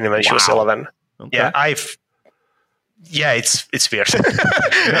started training when she was 11. Okay. Yeah, it's weird.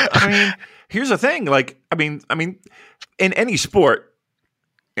 Yeah, I mean, here's the thing. Like, I mean, in any sport,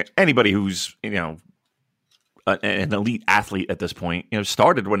 anybody who's an elite athlete at this point,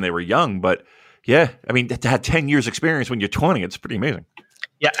 started when they were young. But yeah, I mean, to have 10 years experience when you're 20, it's pretty amazing.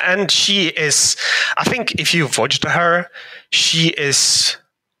 Yeah, and she is. I think if you've watched her, she is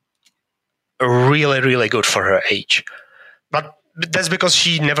really, really good for her age. But that's because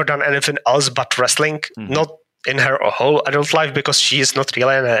she never done anything else but wrestling. Not in her whole adult life, because she is not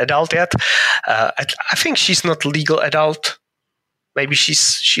really an adult yet. I think she's not legal adult. Maybe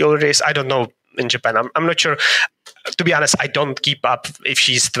she already is. I don't know in Japan. I'm not sure. To be honest, I don't keep up if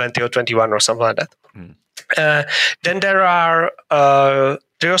she's 20 or 21 or something like that. Then there are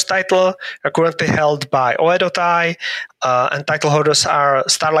trios title are currently held by Oedo Tai, and title holders are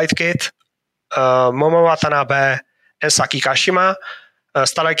Starlight Kid, Momo Watanabe, and Saki Kashima.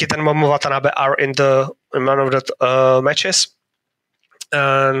 Starlight Kid and Momo Watanabe are in one of the matches.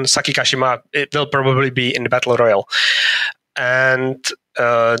 And Saki Kashima, it will probably be in the Battle Royal. And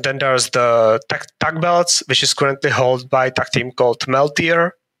then there's the tag belts, which is currently held by a tag team called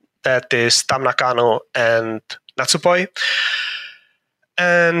Meltier. That is Tam Nakano and Natsupoi.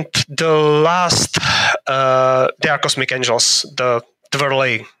 And the last, they are Cosmic Angels, the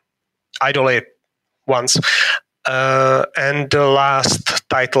really idol ones. And the last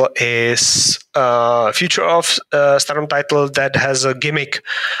title is Future of Stardom title that has a gimmick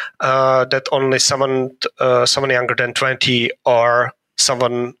that only someone younger than 20 or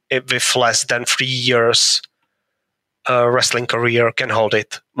someone with less than 3 years wrestling career can hold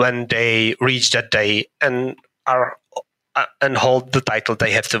it. When they reach that day and hold the title,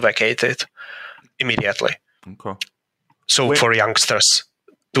 they have to vacate it immediately. Okay. So for youngsters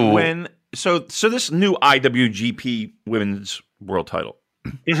So this new IWGP Women's World Title,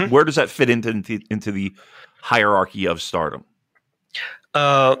 where does that fit into the hierarchy of Stardom?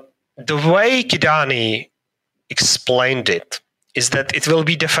 The way Kidani explained it is that it will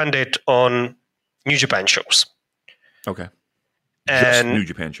be defended on New Japan shows. Okay. And just New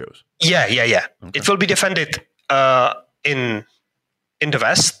Japan shows. Yeah. Okay. It will be defended in the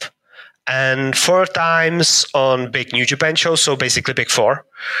West and 4 times on big New Japan shows, so basically big 4.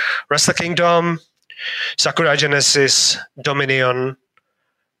 Wrestle Kingdom, Sakura Genesis, Dominion,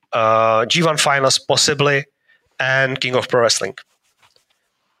 G1 Finals possibly, and King of Pro Wrestling.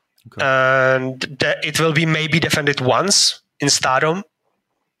 Okay. And it will be maybe defended once in Stardom.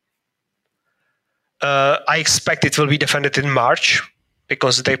 I expect it will be defended in March,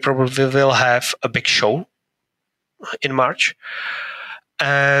 because they probably will have a big show in March.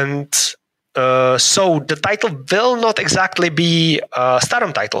 And so the title will not exactly be a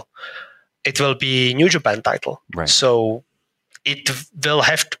Stardom title. It will be New Japan title. Right. So it will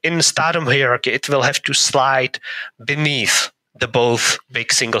have to, in Stardom hierarchy, it will have to slide beneath the both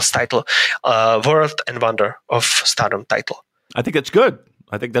big singles title, World and Wonder of Stardom title. I think that's good.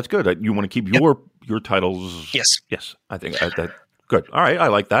 You want to keep your titles. Yes. I think that good. All right, I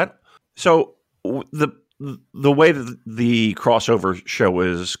like that. So the way that the crossover show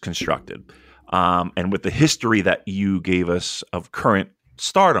is constructed, and with the history that you gave us of current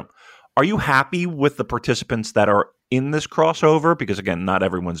Stardom, are you happy with the participants that are in this crossover? Because again, not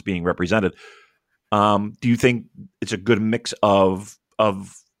everyone's being represented. Do you think it's a good mix of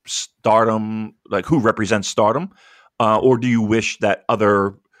Stardom, like who represents Stardom, or do you wish that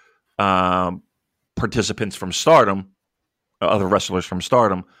other participants from Stardom, other wrestlers from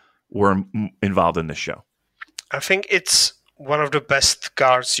Stardom, were involved in this show? I think it's one of the best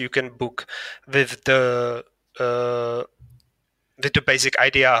cards you can book with the basic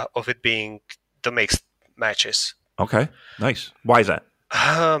idea of it being the mixed matches. Okay, nice. Why is that?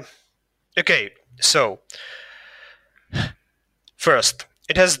 Okay, so first,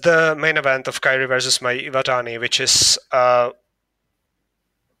 it has the main event of Kairi versus Mai Iwatani, which is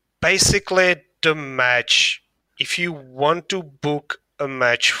basically the match. If you want to book a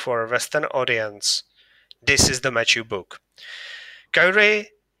match for a Western audience, this is the match you book. Kairi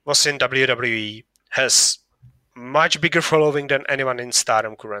was in WWE, has much bigger following than anyone in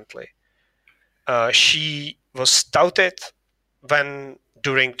Stardom currently. She was touted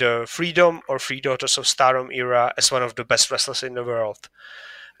during the Freedom or Three Daughters of Stardom era as one of the best wrestlers in the world.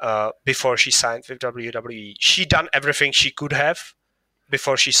 before she signed with WWE. She done everything she could have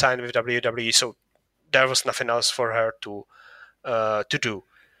before she signed with WWE, so there was nothing else for her to do.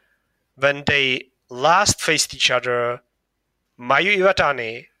 When they last faced each other, Mayu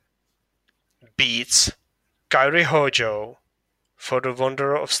Iwatani beats Kairi Hojo for the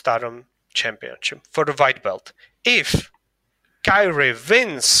Wanderer of Stardom Championship, for the white belt. If Kairi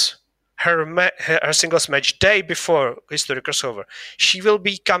wins her singles match day before History Crossover, she will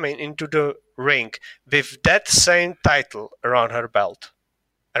be coming into the ring with that same title around her belt,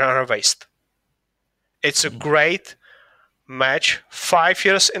 around her waist. It's a great match, 5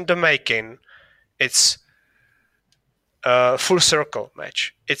 years in the making. It's a full circle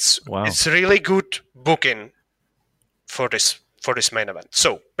match. It's really good booking for this main event.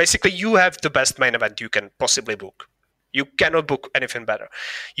 So basically, you have the best main event you can possibly book. You cannot book anything better.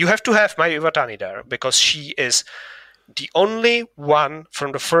 You have to have Mayu Iwatani there because she is the only one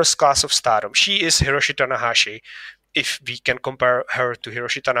from the first class of Stardom. She is Hiroshi Tanahashi, if we can compare her to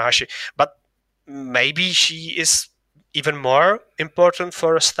Hiroshi Tanahashi. But maybe she is even more important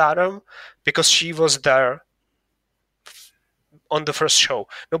for Stardom because she was there on the first show.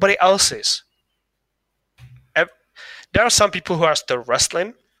 Nobody else is. There are some people who are still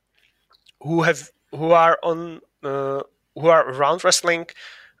wrestling, who are around wrestling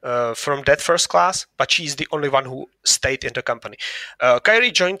from that first class, but she's the only one who stayed in the company.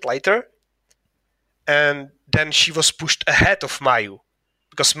 Kairi joined later, and then she was pushed ahead of Mayu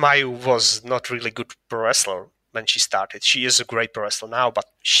because Mayu was not really good pro wrestler when she started. She is a great pro wrestler now,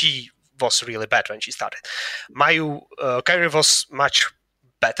 but she was really bad when she started. Kairi was much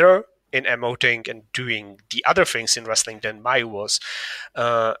better in emoting and doing the other things in wrestling than Mayu was.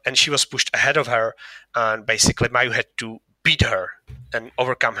 And she was pushed ahead of her, and basically Mayu had to beat her and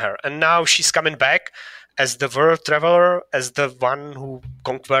overcome her. And now she's coming back as the world traveler, as the one who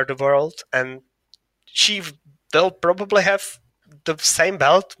conquered the world, and they'll probably have the same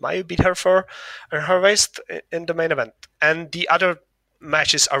belt Mayu beat her for her waist in the main event. And the other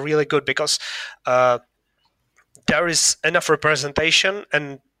matches are really good because there is enough representation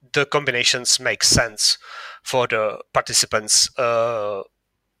and the combinations make sense for the participants who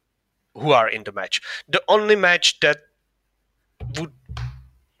are in the match. The only match that would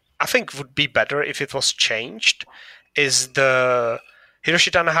be better if it was changed is the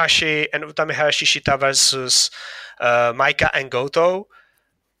Hiroshi Tanahashi and Utami Hayashi Shita versus Maika and Goto,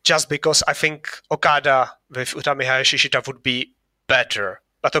 just because I think Okada with Utami Hayashi Shita would be better.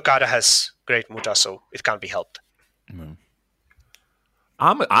 But Okada has great muta, so it can't be helped. Mm.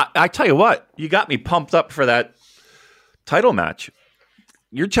 I tell you what, you got me pumped up for that title match.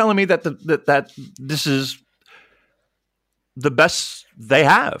 You're telling me that that this is the best they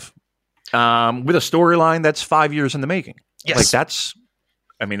have, with a storyline that's 5 years in the making. Yes, like that's.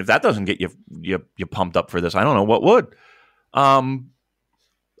 I mean, if that doesn't get you pumped up for this, I don't know what would. Are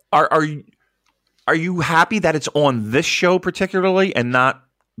you happy that it's on this show particularly and not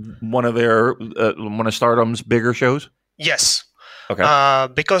one of Stardom's bigger shows? Yes. Okay.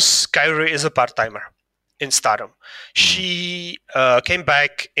 Because Kairi is a part-timer in Stardom. She came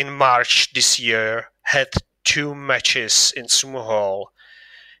back in March this year, had 2 matches in Sumo Hall.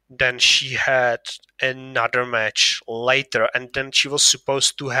 Then she had another match later, and then she was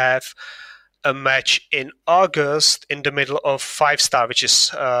supposed to have a match in August in the middle of 5 Star, which is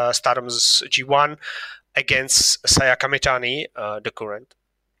Stardom's G1, against Sayaka Mitani, the current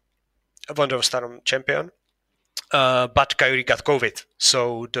Wonder of Stardom champion. But Kairi got COVID,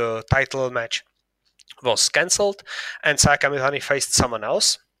 so the title match was cancelled, and Sayaka Mitani faced someone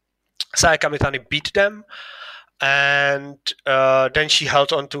else. Sayaka Mitani beat them, and then she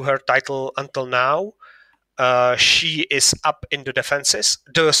held on to her title until now. She is up in the defenses.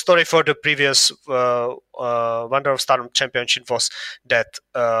 The story for the previous Wonder of Stardom Championship was that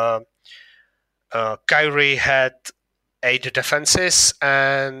Kairi had 8 defenses,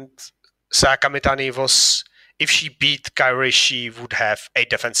 and Sayaka Mitani was... If she beat Kairi, she would have 8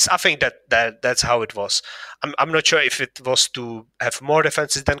 defenses. I think that's how it was. I'm not sure if it was to have more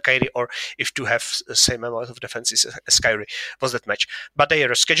defenses than Kairi or if to have the same amount of defenses as Kairi was that match. But they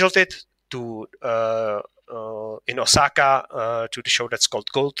rescheduled it to in Osaka to the show that's called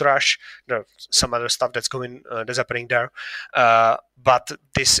Gold Rush. There's some other stuff that's happening there. But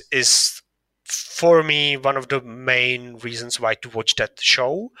this is, for me, one of the main reasons why to watch that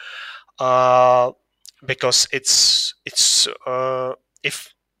show. Because it's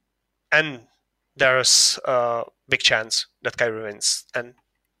there's a big chance that Kairi wins, and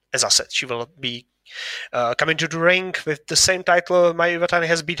as I said, she will be coming to the ring with the same title Mayu Iwatani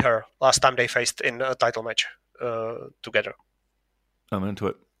has beat her last time they faced in a title match together. I'm into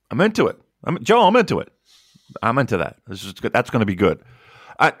it. I'm into it. Joe, I'm into it. I'm into that. This is good. That's going to be good.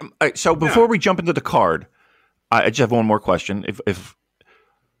 So before we jump into the card, I just have one more question. If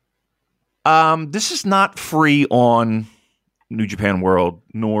this is not free on New Japan World,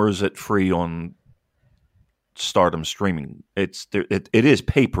 nor is it free on Stardom streaming. It is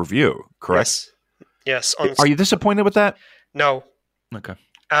pay-per-view, correct? Yes. Are you disappointed with that? No. Okay.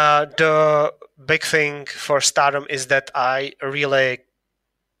 The big thing for Stardom is that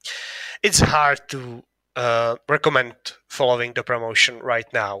it's hard to recommend following the promotion right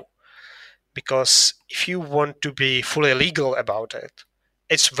now, because if you want to be fully legal about it,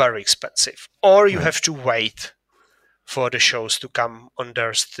 it's very expensive, or you have to wait for the shows to come on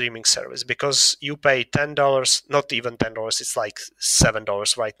their streaming service, because you pay $10, not even $10, it's like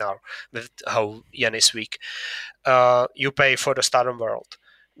 $7 right now with how yen is weak. You pay for the Stardom World.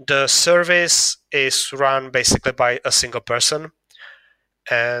 The service is run basically by a single person,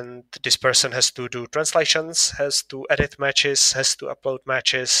 and this person has to do translations, has to edit matches, has to upload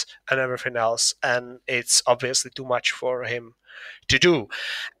matches, and everything else, and it's obviously too much for him to do.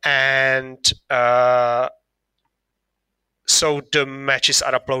 And so the matches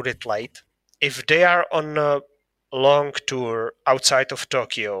are uploaded late. If they are on a long tour outside of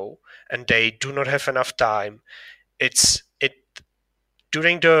Tokyo and they do not have enough time,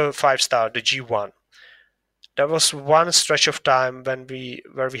 during the 5-star, the G1, there was one stretch of time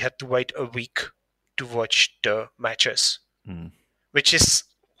where we had to wait a week to watch the matches, which is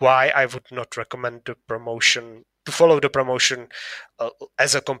why I would not recommend the promotion, to follow the promotion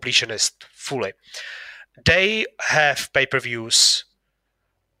as a completionist fully. They have pay-per-views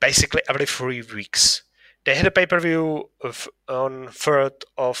basically every 3 weeks. They had a pay-per-view on 3rd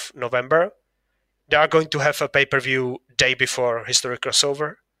of November. They are going to have a pay-per-view day before History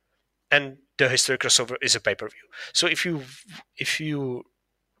Crossover, and the History Crossover is a pay-per-view. So if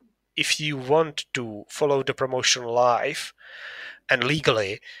you want to follow the promotion live and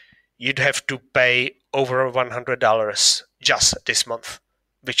legally, you'd have to pay over $100 just this month,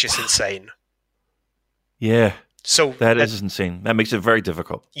 which is insane. Yeah. So that is insane. That makes it very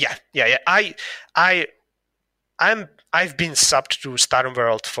difficult. Yeah. I've been subbed to Stardom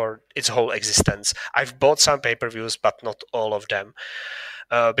World for its whole existence. I've bought some pay-per-views, but not all of them,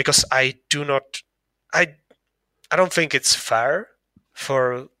 because I don't think it's fair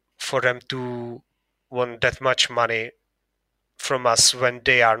for them to want that much money from us when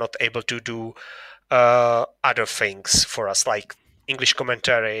they are not able to do other things for us, like English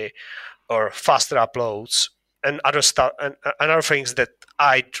commentary or faster uploads and other stuff and other things that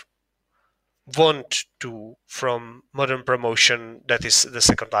I'd want to from modern promotion that is the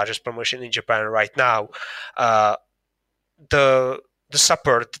second largest promotion in Japan right now. The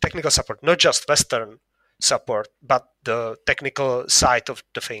support, the technical support, not just Western support, but the technical side of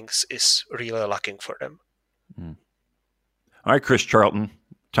the things is really lacking for them. All right, Chris Charlton,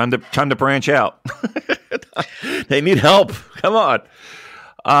 time to branch out. They need help. Come on.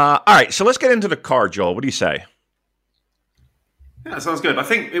 All right, so let's get into the card, Joel. What do you say? Yeah, that sounds good. I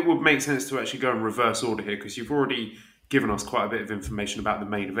think it would make sense to actually go in reverse order here, because you've already given us quite a bit of information about the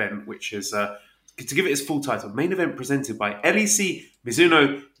main event, which is, to give it its full title, main event presented by LEC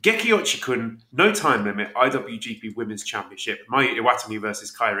Mizuno Gekiochi-kun, no time limit, IWGP Women's Championship, Mayu Iwatani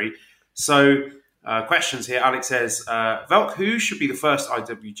versus Kairi. So, questions here. Alex says, Velk, who should be the first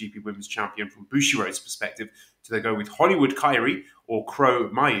IWGP Women's Champion from Bushiroad's perspective? Do they go with Hollywood Kairi or Crow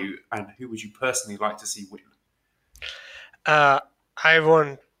Mayu? And who would you personally like to see win? I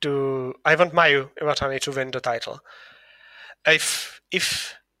want Mayu Iwatani to win the title. If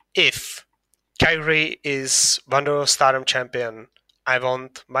Kairi is Wonder of Stardom champion, I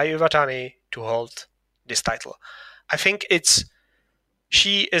want Mayu Iwatani to hold this title. I think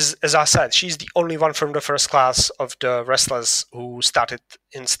she is, as I said, she's the only one from the first class of the wrestlers who started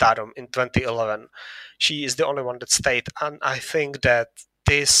in Stardom in 2011. She is the only one that stayed, and I think that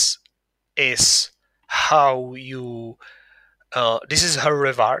this is how you... this is her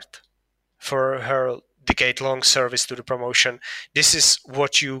reward for her decade-long service to the promotion. This is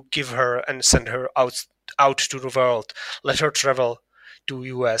what you give her and send her out to the world. Let her travel to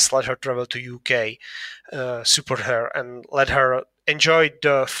US, let her travel to UK, support her, and let her enjoy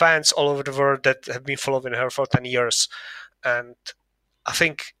the fans all over the world that have been following her for 10 years. And I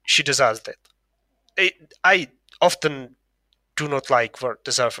think she deserves it. I often do not like or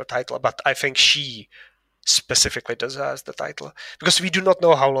deserve a title, but I think she specifically deserves the title, because we do not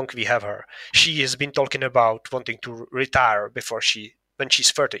know how long we have her. She has been talking about wanting to retire when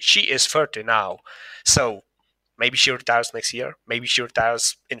she's 30. She is 30 now, so maybe she retires next year, maybe she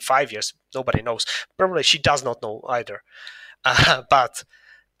retires in 5 years, nobody knows. Probably she does not know either. But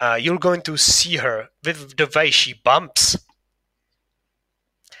you're going to see her with the way she bumps.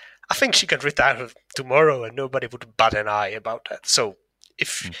 I think she can retire tomorrow and nobody would bat an eye about that. So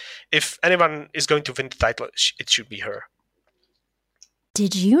if anyone is going to win the title, it should be her.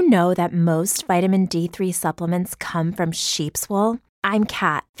 Did you know that most vitamin D3 supplements come from sheep's wool? I'm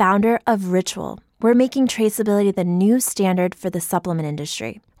Kat, founder of Ritual. We're making traceability the new standard for the supplement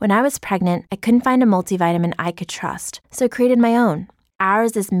industry. When I was pregnant, I couldn't find a multivitamin I could trust, so I created my own.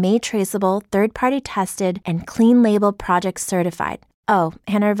 Ours is made traceable, third-party tested, and clean label project certified. Oh,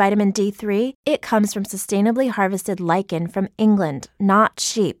 and our vitamin D3? It comes from sustainably harvested lichen from England, not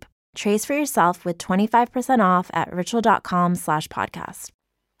sheep. Trace for yourself with 25% off at ritual.com/podcast.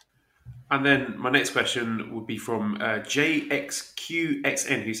 And then my next question would be from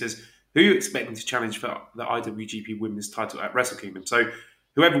JXQXN, who says, who are you expecting to challenge for the IWGP Women's title at Wrestle Kingdom? So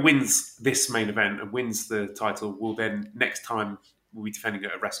whoever wins this main event and wins the title will then, next time, will be defending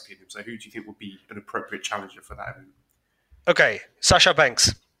it at Wrestle Kingdom. So who do you think would be an appropriate challenger for that event? Okay, Sasha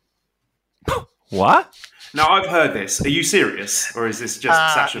Banks. What? Now, I've heard this. Are you serious? Or is this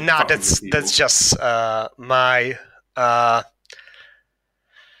just Sasha? No, that's just my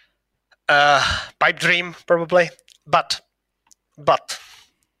pipe dream, probably. But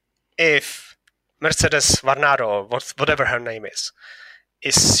if Mercedes Varnado, or whatever her name is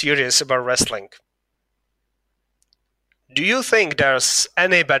serious about wrestling, do you think there's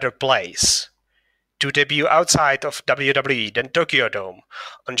any better place to debut outside of WWE than Tokyo Dome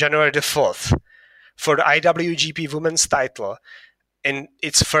on January the 4th for the IWGP Women's title in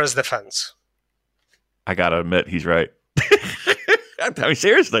its first defense? I gotta admit, he's right. I mean,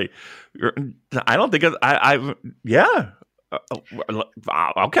 seriously, I don't think yeah.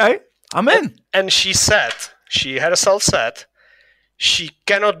 Okay, I'm in. And she herself said, she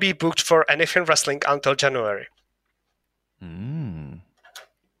cannot be booked for anything wrestling until January.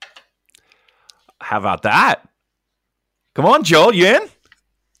 How about that? Come on, Joel, you in?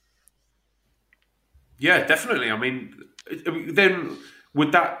 Yeah, definitely. I mean, then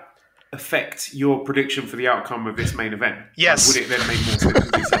would that affect your prediction for the outcome of this main event? Yes. Would it then make more sense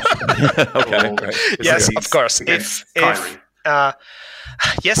to be Sasha? Okay. Yes, of course. If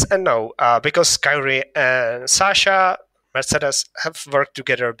yes and no, because Kairi and Sasha, Mercedes have worked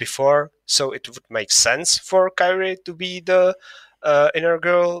together before, so it would make sense for Kairi to be the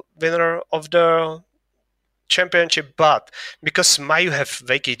inaugural winner of the championship. But because Mayu have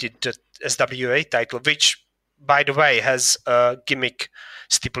vacated the SWA title, which, by the way, has a gimmick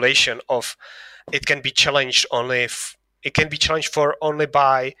stipulation of it can be challenged for only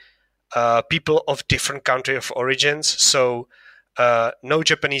by people of different country of origins. So no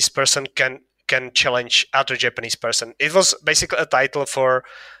Japanese person can challenge other Japanese person. It was basically a title for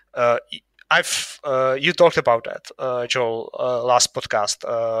you talked about that, Joel, last podcast.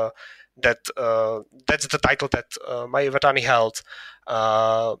 That's the title that Mayu Iwatani held,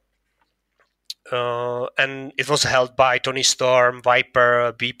 and it was held by Toni Storm,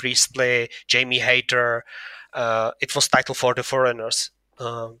 Viper, Bea Priestley, Jamie Hayter. It was title for the foreigners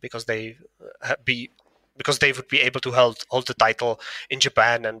because they would be able to hold the title in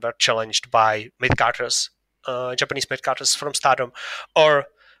Japan and were challenged by mid-carders, Japanese mid-carders from Stardom, or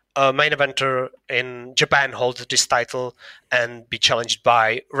a main eventer in Japan hold this title and be challenged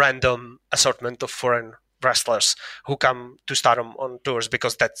by random assortment of foreign wrestlers who come to Stardom on tours,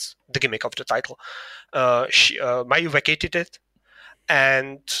 because that's the gimmick of the title. Mayu vacated it,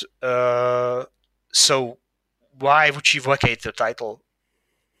 and so why would she vacate the title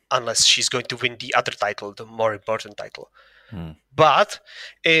unless she's going to win the other title, the more important title? But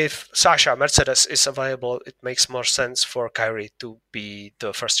if Sasha Mercedes is available, it makes more sense for Kairi to be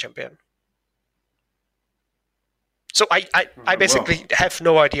the first champion. So I basically have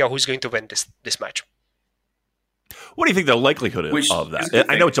no idea who's going to win this match. What do you think the likelihood is of that?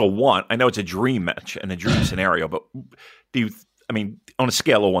 I know it's a dream match and a dream scenario, but on a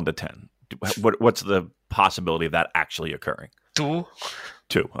scale of 1 to 10, what's the possibility of that actually occurring? 2.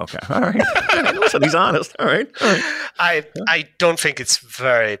 2. Okay. All right. Listen, he's honest. All right. I don't think it's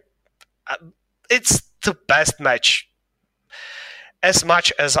very. It's the best match. As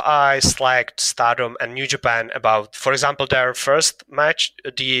much as I slacked Stardom and New Japan about, for example, their first match,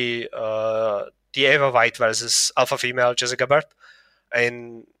 the Ava White versus Alpha Female Jessica Bird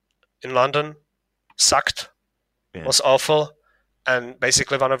in London, sucked. Yeah. Was awful, and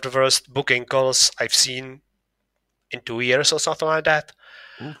basically one of the worst booking calls I've seen in 2 years or something like that.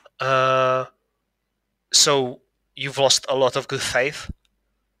 So you've lost a lot of good faith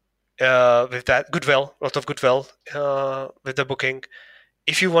with that, a lot of goodwill with the booking.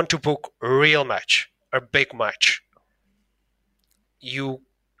 If you want to book a real match, a big match, you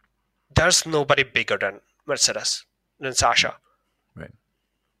there's nobody bigger than Mercedes, than Sasha. Right.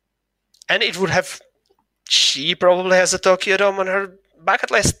 And it would have... She probably has a Tokyo Dome on her bucket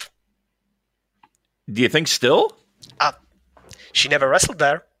list. Do you think still? She never wrestled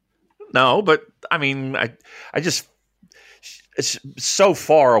there. No, but I mean, I just, it's so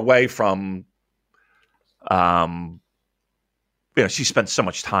far away from, she spent so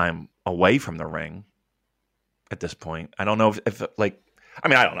much time away from the ring at this point. I don't know if I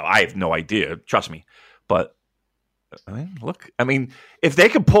don't know. I have no idea. Trust me. But if they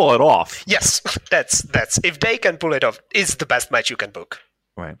can pull it off. Yes, that's if they can pull it off, it's the best match you can book.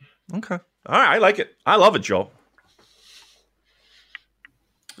 Right. Okay. All right. I like it. I love it, Joel.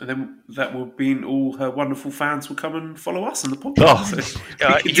 And then that will mean all her wonderful fans will come and follow us on the podcast. Oh. So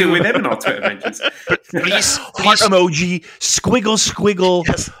we can deal with them in our Twitter mentions. Please. Heart emoji, squiggle.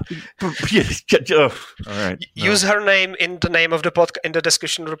 Yes. All right. Use her name in the name of the in the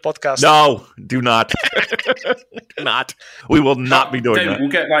description of the podcast. No, do not. Do not. We will not be doing David, that. we'll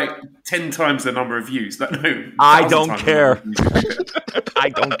get like 10 times the number of views. I don't care. I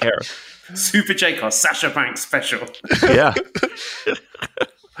don't care. Super J-Cast, Sasha Banks special. Yeah.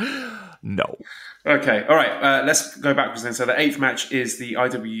 No. Okay, all right. Let's go backwards then. So the 8th match is the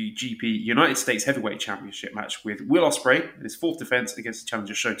IWGP United States Heavyweight Championship match with Will Ospreay in his 4th defense against the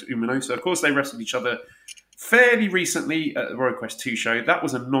challenger Shota Umino. So of course they wrestled each other fairly recently at the Royal Quest 2 show. That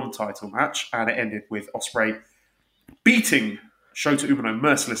was a non-title match, and it ended with Ospreay beating Shota Umino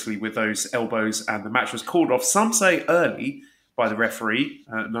mercilessly with those elbows, and the match was called off, some say early, by the referee,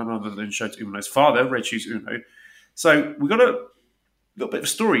 none other than Shota Umino's father, Red Shoes Uno. So we got a little bit of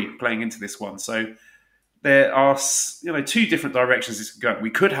story playing into this one. So there are, 2 different directions this could go. We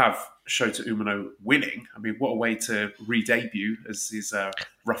could have Shota Umino winning. I mean, what a way to re-debut as his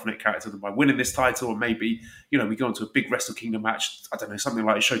roughneck character than by winning this title, or maybe, we go into a big Wrestle Kingdom match, I don't know, something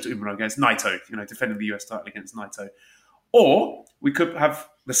like Shota Umino against Naito, defending the US title against Naito. Or we could have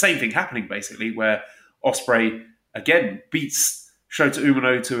the same thing happening, basically, where Ospreay, again, beats Shota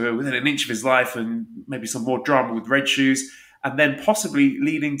Umino to within an inch of his life, and maybe some more drama with Red Shoes, and then possibly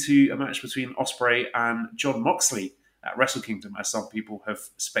leading to a match between Ospreay and Jon Moxley at Wrestle Kingdom, as some people have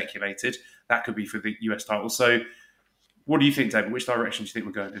speculated. That could be for the US title. So what do you think, David? Which direction do you think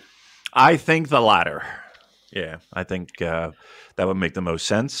we're going in? I think the latter. Yeah, I think that would make the most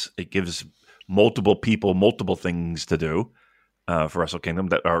sense. It gives multiple people multiple things to do for Wrestle Kingdom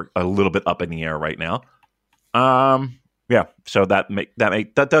that are a little bit up in the air right now. Yeah, so that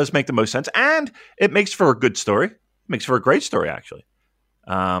does make the most sense, and it makes for a good story. It makes for a great story, actually.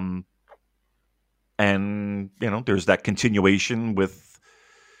 And there's that continuation with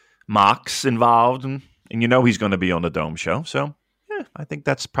Mox involved, and he's going to be on the Dome show. So yeah, I think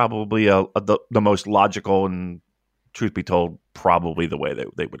that's probably the most logical, and truth be told, probably the way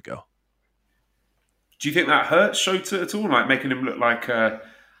they would go. Do you think that hurts Shota at all, like making him look like a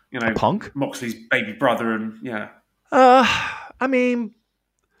punk, Moxley's baby brother? And yeah. I mean,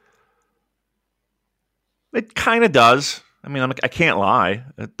 it kind of does. I mean, I can't lie.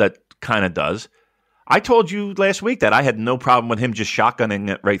 That kind of does. I told you last week that I had no problem with him just shotgunning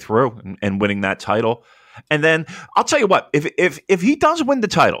it right through and winning that title. And then I'll tell you what, if he does win the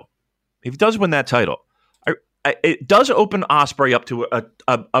title, it does open Ospreay up to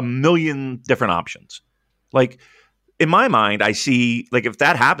a million different options. Like, in my mind, I see, like, if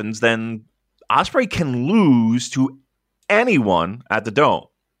that happens, then Ospreay can lose to anyone at the Dome.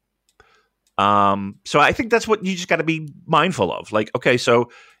 So I think that's what you just got to be mindful of. Like, okay, so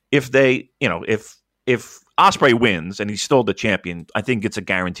if they, if Ospreay wins and he's still the champion, I think it's a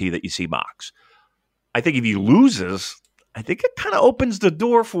guarantee that you see Mox. I think if he loses, I think it kind of opens the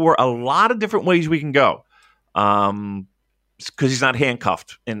door for a lot of different ways we can go. Because he's not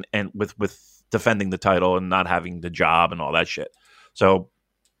handcuffed and with defending the title and not having the job and all that shit. So,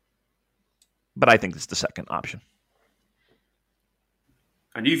 but I think it's the second option.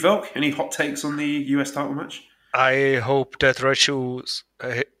 And you, Velk, any hot takes on the US title match? I hope that Red Shoes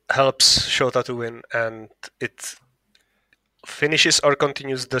helps Shota to win, and it finishes or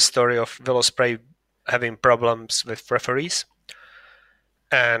continues the story of Will Ospreay having problems with referees.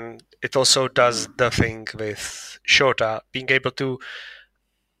 And it also does the thing with Shota being able to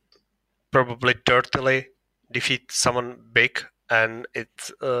probably dirtily defeat someone big, and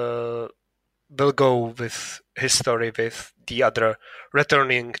it will go with his story with the other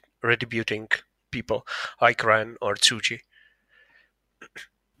returning, redebuting people like Ren or Tsuji.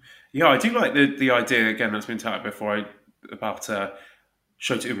 Yeah, I do like the idea, again, that's been touted before, about Shota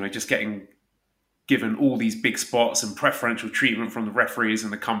Umino just getting given all these big spots and preferential treatment from the referees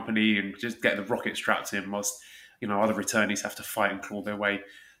and the company, and just get the rocket strapped to him whilst, other returnees have to fight and claw their way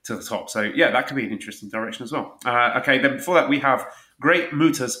to the top. So yeah, that could be an interesting direction as well. Okay, then before that we have Great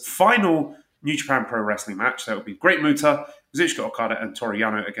Muta's final New Japan Pro Wrestling match. So it will be Great Muta, Kazuchika Okada, and Toru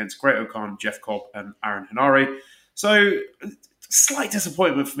Yano against Great Okan, Jeff Cobb, and Aaron Henare. So slight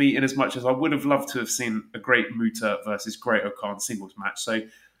disappointment for me in as much as I would have loved to have seen a Great Muta versus Great Okan singles match. So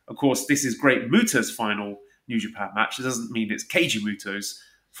of course this is Great Muta's final New Japan match. It doesn't mean it's Keiji Muto's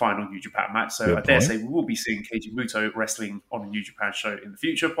final New Japan match. So I dare say we will be seeing Keiji Muto wrestling on a New Japan show in the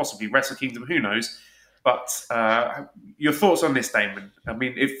future, possibly Wrestle Kingdom, who knows. But your thoughts on this, Damon? I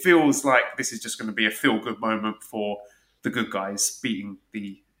mean, it feels like this is just going to be a feel-good moment for the good guys beating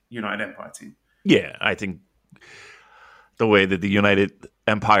the United Empire team. Yeah, I think the way that the United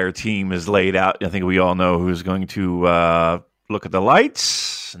Empire team is laid out, I think we all know who's going to look at the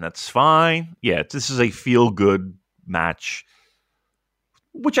lights, and that's fine. Yeah, this is a feel-good match,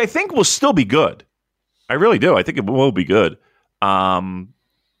 which I think will still be good. I really do. I think it will be good.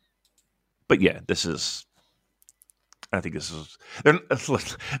 But yeah, I think this is, they're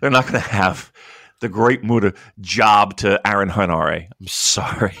not going to have the Great Muta job to Aaron Henare. I'm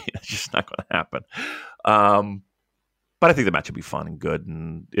sorry. It's just not going to happen. But I think the match will be fun and good,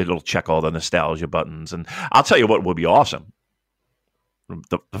 and it'll check all the nostalgia buttons. And I'll tell you what will be awesome.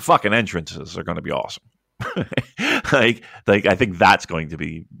 The fucking entrances are going to be awesome. like I think that's going to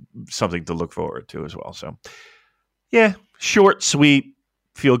be something to look forward to as well. So yeah, short, sweet,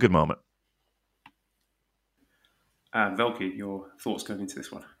 feel good moment. Velky, your thoughts going into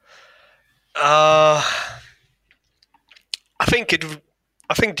this one? I think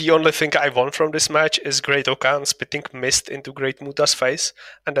the only thing I want from this match is Great Okan spitting mist into Great Muta's face,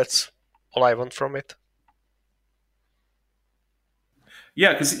 and that's all I want from it.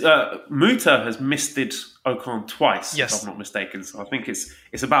 Yeah, because Muta has misted Okan twice, yes, if I'm not mistaken. So I think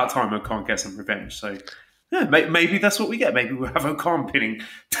it's about time Okan gets some revenge. So yeah, maybe that's what we get. Maybe we'll have Okan pinning.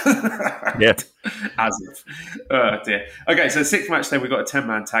 Yeah. As if. Oh, dear. Okay, so sixth match then, we've got a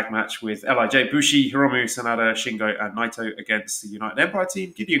 10-man tag match with LIJ, Bushi, Hiromu, Sanada, Shingo, and Naito against the United Empire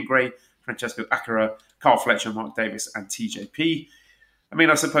team. Gideon Gray, Francesco Akira, Carl Fletcher, Mark Davis, and TJP. I mean,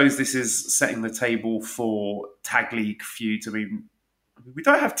 I suppose this is setting the table for Tag League feuds. I mean, we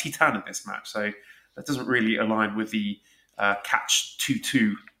don't have Titan in this match, so that doesn't really align with the Catch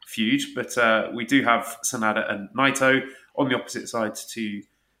 2-2 feud. But we do have Sanada and Naito on the opposite sides to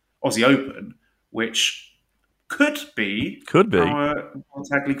Aussie Open, which could be our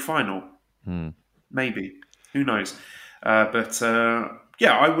Tag League final. Maybe. Who knows? But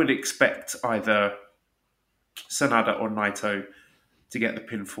I would expect either Sanada or Naito to get the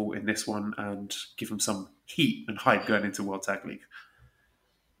pinfall in this one and give them some heat and hype going into World Tag League.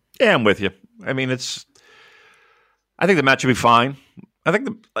 Yeah, I'm with you. I mean, I think the match will be fine. I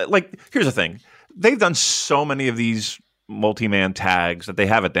think here's the thing. They've done so many of these multi-man tags that they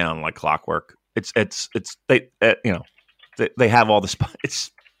have it down like clockwork. They have all the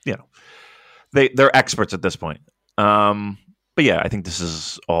spots. They're experts at this point. But yeah, I think this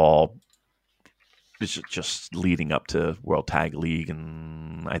is all just leading up to World Tag League,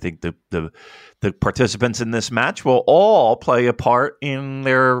 and I think the participants in this match will all play a part in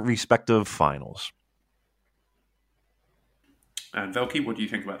their respective finals. And Velky, what do you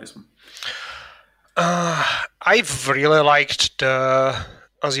think about this one? I've really liked the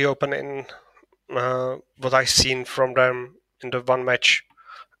Aussie Open in what I've seen from them in the one match.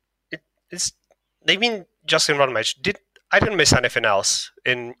 They've been just in one match. I didn't miss anything else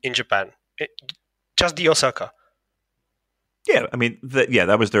in Japan. Just the Osaka. Yeah, I mean,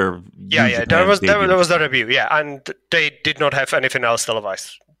 that was their. Yeah, that was the review. Yeah, and they did not have anything else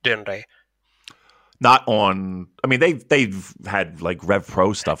televised, didn't they? Not on. I mean, they've had like Rev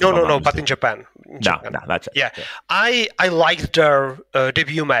Pro stuff. No, but in Japan. No, that's it. Yeah. I liked their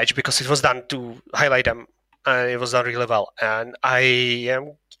debut match because it was done to highlight them, and it was done really well. And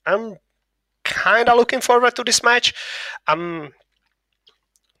I'm kind of looking forward to this match. I'm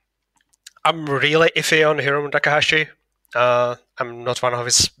really iffy on Hiromu Takahashi. I'm not one of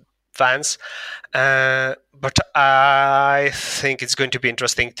his fans, but I think it's going to be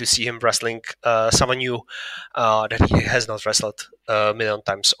interesting to see him wrestling someone new that he has not wrestled a million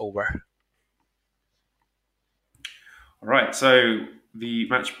times over. All right, so the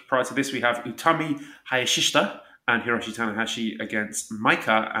match prior to this, we have Utami Hayashishita and Hiroshi Tanahashi against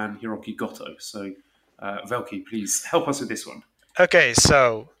Maika and Hiroki Goto. So, Velky, please help us with this one. Okay,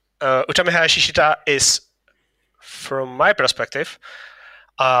 so Utami Hayashishita is, from my perspective,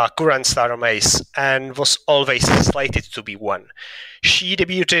 current Stardom ace and was always slated to be one. She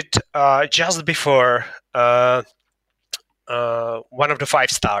debuted just before one of the 5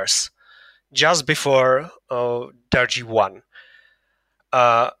 stars, just before their G1.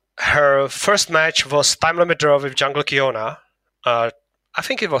 Her first match was time limit draw with Jungle Kiona. I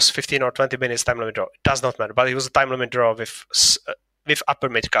think it was 15 or 20 minutes time limit draw. It does not matter, but it was a time limit draw with upper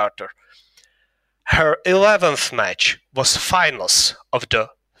mid Carter. Her 11th match was finals of the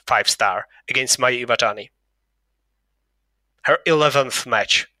 5-star against Mai Iwatani. Her 11th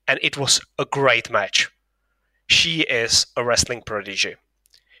match, and it was a great match. She is a wrestling prodigy.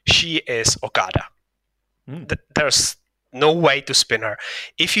 She is Okada. There's no way to spin her.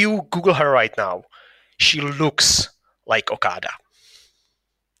 If you Google her right now, she looks like Okada.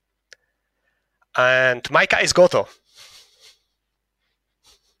 And Maika is Goto.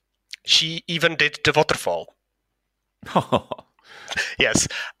 She even did the waterfall. Yes.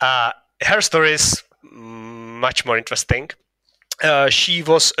 Her story is much more interesting. She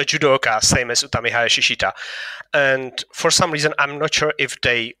was a judoka, same as Utami Hayashishita. And for some reason, I'm not sure if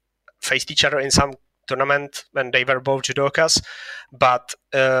they faced each other in some tournament when they were both judokas. But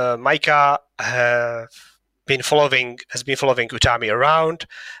Maika has been following Utami around.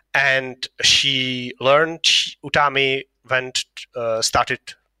 And she learned Utami started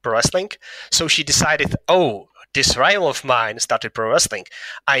pro wrestling. So she decided, this rival of mine started pro wrestling.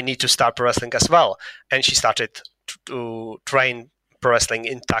 I need to start pro wrestling as well. And she started to train pro wrestling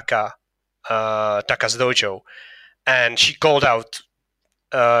in Taka's dojo. And she called out,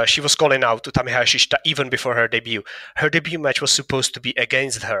 she was calling out Utami Hayashishita even before her debut. Her debut match was supposed to be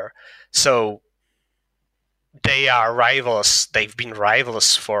against her. So they are rivals. They've been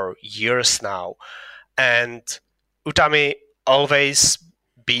rivals for years now. And Utami always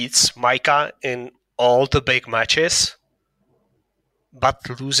beats Maika in all the big matches, but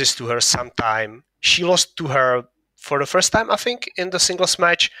loses to her sometime. She lost to her for the first time, I think, in the singles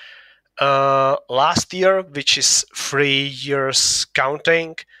match last year, which is 3 years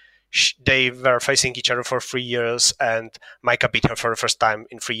counting. They were facing each other for 3 years, and Maika beat her for the first time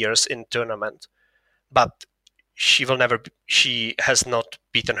in 3 years in tournament. But she has not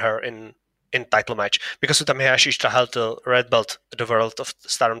beaten her in title match, because Utami Hayashishita held the red belt, the World of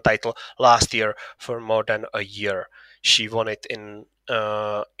Stardom title, last year for more than a year. She won it in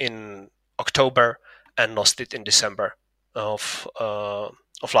October and lost it in December of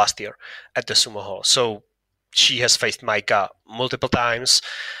last year at the Sumo Hall. So she has faced Maika multiple times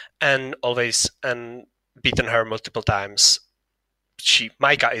and beaten her multiple times.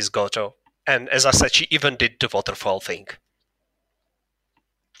 Maika is Goto. And as I said, she even did the waterfall thing.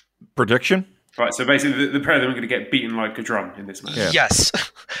 Prediction? Right, so basically the pair of them are going to get beaten like a drum in this match. Yeah. Yes.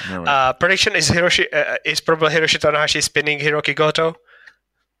 Right. Prediction is probably Hiroshi Tanahashi spinning Hiroki Goto.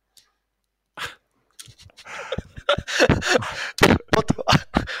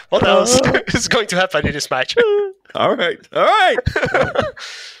 What else is going to happen in this match? All right. All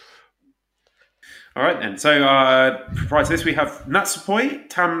right, then. So prior to this, we have Natsupoi,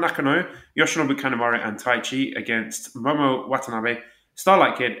 Tam Nakano, Yoshinobu Kanemaru, and Taichi against Momo Watanabe,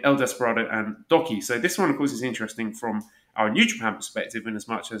 Starlight Kid, El Desperado, and Doki. So this one, of course, is interesting from our New Japan perspective, in as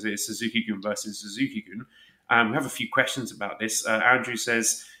much as it is Suzuki-gun versus Suzuki-gun. We have a few questions about this. Andrew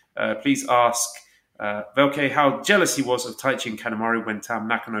says, please ask Velke how jealous he was of Taichi and Kanemaru when Tam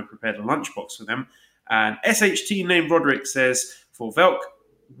Nakano prepared a lunchbox for them. And SHT named Roderick says, for Velk,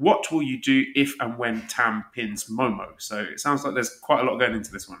 what will you do if and when Tam pins Momo? So it sounds like there's quite a lot going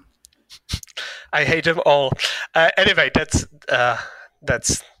into this one. I hate them all. Anyway, that's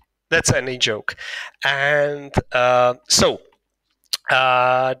any joke. And so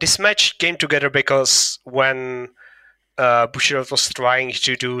this match came together because when Bushiroad was trying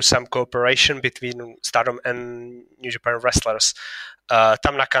to do some cooperation between Stardom and New Japan wrestlers,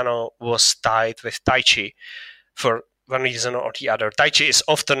 Tam Nakano was tied with Taichi for one reason or the other. Taichi is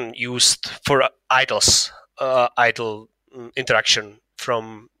often used for idol interaction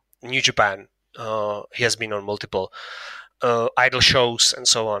from New Japan. He has been on multiple idol shows and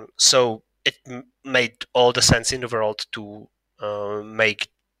so on. So it made all the sense in the world to make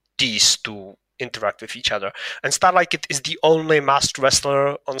these two interact with each other. And Starlight Kid is the only masked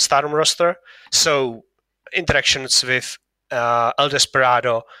wrestler on Stardom roster. So interactions with El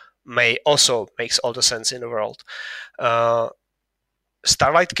Desperado makes all the sense in the world.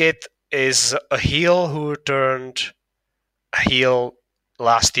 Starlight Kid is a heel who turned heel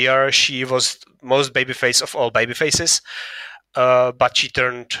last year. She was most babyface of all babyfaces, but she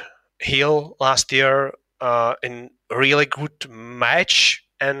turned heel last year in a really good match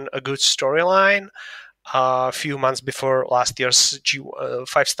and a good storyline a few months before last year's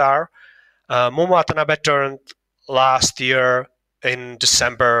 5-star. Momo Watanabe turned last year in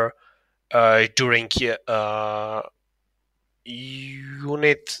December during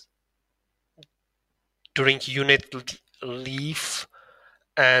unit leave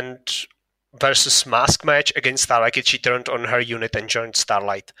and versus mask match against Starlight Kid. She turned on her unit and joined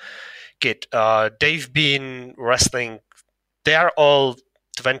Starlight Kid. They've been wrestling. They are all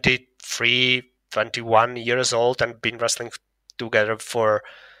 23, 21 years old and been wrestling together for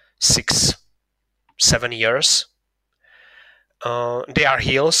 6-7 years. They are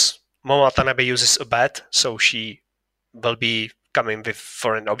heels. Momo Watanabe uses a bat, so she will be coming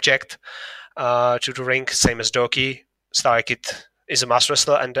for an object to the ring, same as Doki. Starlight Kid is a master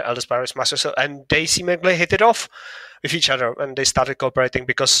wrestler and the El Desperado is master wrestler, and they seemingly hit it off with each other, and they started cooperating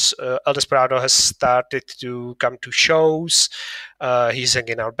because El Desperado has started to come to shows. He's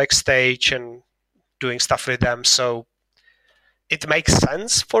hanging out backstage and doing stuff with them, so it makes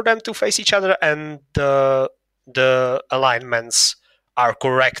sense for them to face each other, and the alignments are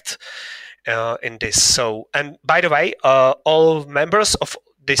correct in this. So, and by the way, all members of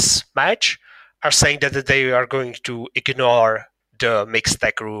this match are saying that they are going to ignore the mixed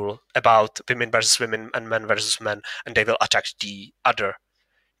tag rule about women versus women and men versus men, and they will attack the other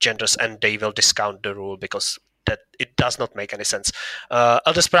genders, and they will discount the rule because that it does not make any sense.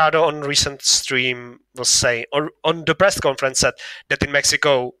 El Desperado on recent stream was saying, or on the press conference said that in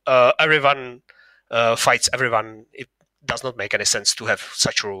Mexico everyone fights everyone. It does not make any sense to have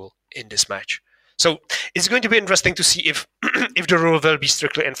such a rule in this match. So it's going to be interesting to see if if the rule will be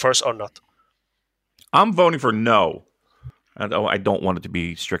strictly enforced or not. I'm voting for no. I don't want it to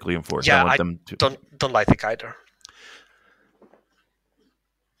be strictly enforced. Yeah, I want them to. Don't like it either.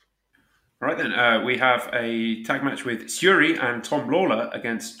 All right, then. We have a tag match with Syuri and Tom Lawler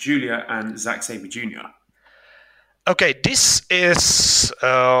against Julia and Zack Sabre Jr. Okay, this is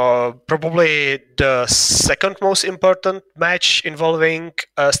probably the second most important match involving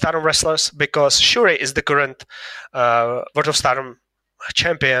Stardom wrestlers, because Syuri is the current World of Stardom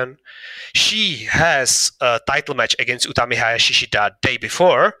champion. She has a title match against Utami Hayashishita the day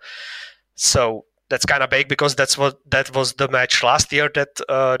before, so that's kind of big because that was the match last year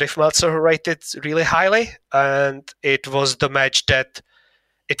that Dave Meltzer rated really highly, and it was the match that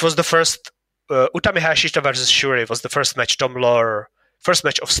it was the first Utami Hayashishita versus Syuri was the first match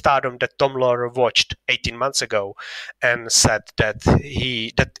of Stardom that Tom Lawler watched 18 months ago, and said that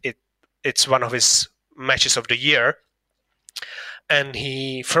it's one of his matches of the year. And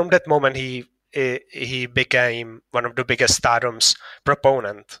from that moment he became one of the biggest Stardom's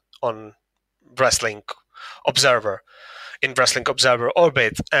proponent on Wrestling Observer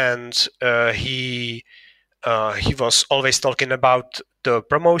orbit, and he was always talking about the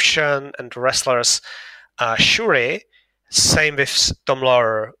promotion and the wrestlers. Syuri, same with Tom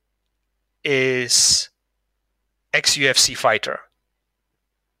Lawler, is ex-UFC fighter.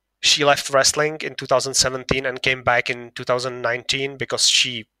 She left wrestling in 2017 and came back in 2019 because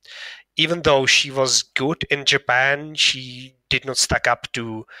even though she was good in Japan, she did not stack up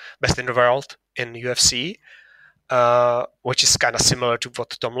to best in the world in UFC, which is kind of similar to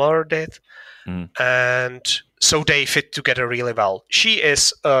what Tom Lawler did. And so they fit together really well. She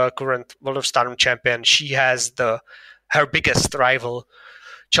is a current World of Stardom champion. She has her biggest rival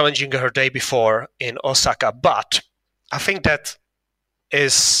challenging her day before in Osaka, but I think that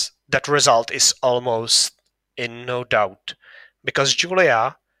result is almost in no doubt, because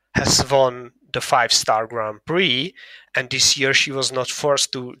Julia has won the 5-star Grand Prix, and this year she was not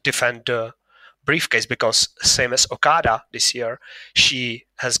forced to defend the briefcase because, same as Okada this year, she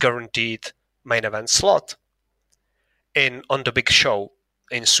has guaranteed main event slot on the big show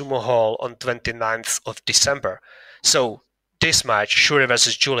in Sumo Hall on 29th of December. So this match, Syuri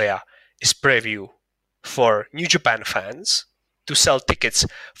versus Julia, is preview for New Japan fans to sell tickets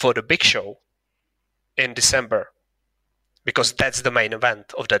for the big show in December, because that's the main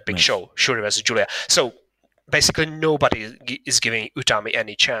event of that big show, Syuri versus Julia. So basically nobody is giving Utami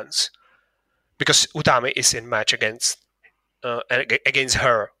any chance, because Utami is in match against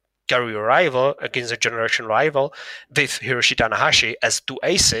her career rival, against a generation rival, with Hiroshi Tanahashi as two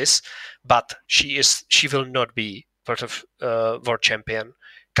aces, but she will not be part of world champion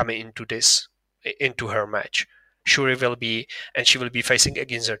coming into her match. Syuri will be, and she will be facing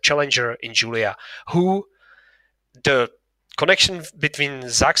against her challenger in Julia, who the connection between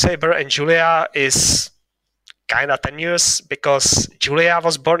Zack Sabre and Julia is kind of tenuous, because Julia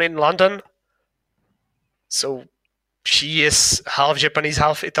was born in London, so she is half Japanese,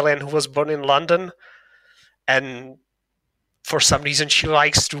 half Italian, who was born in London, and for some reason she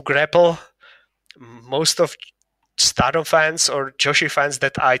likes to grapple. Most of Stardom fans or Joshi fans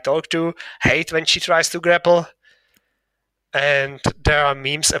that I talk to hate when she tries to grapple. And there are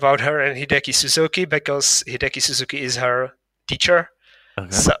memes about her and Hideki Suzuki, because Hideki Suzuki is her teacher.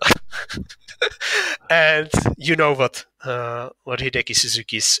 Okay. So, and you know what Hideki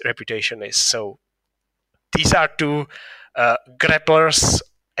Suzuki's reputation is. So these are two grapplers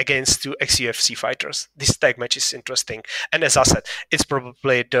against two ex-UFC fighters. This tag match is interesting. And as I said, it's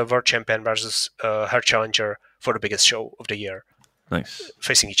probably the world champion versus her challenger for the biggest show of the year. Nice.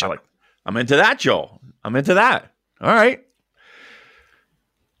 Facing each other. I'm into that, Joel. I'm into that. All right.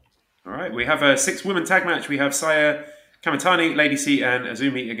 All right, we have a 6-woman tag match. We have Saya Kamitani, Lady C, and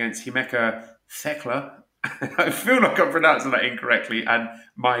Azumi against Himeka Thekla. I feel like I'm pronouncing that incorrectly, and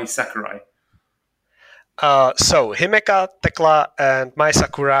Mai Sakurai. So Himeka Thekla and Mai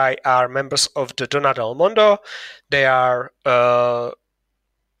Sakurai are members of the Donna del Mondo. They are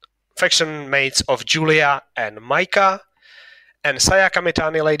faction mates of Julia and Maika. And Saya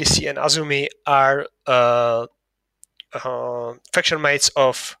Kamitani, Lady C, and Azumi are faction mates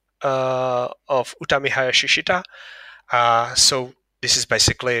of Utami Hayashishita. So this is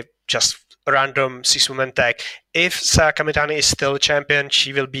basically just a random 6-woman tag. If Saya Kamitani is still champion,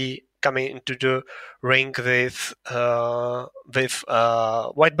 she will be coming into the ring with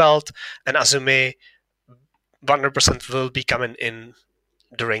white belt, and Azumi 100% will be coming in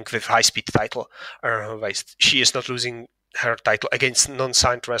the ring with high speed title around her waist. She is not losing her title against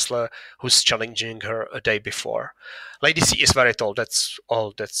non-signed wrestler who's challenging her a day before. Lady C is very tall. That's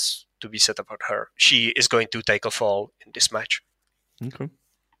all that's to be said about her. She is going to take a fall in this match. Okay.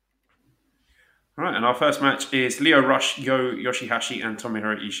 All right, and our first match is Lio Rush, Yo Yoshihashi, and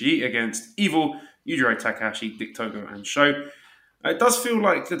Tomohiro Ishii against Evil, Yujiro Takahashi, Dick Togo, and Sho. It does feel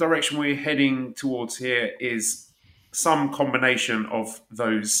like the direction we're heading towards here is some combination of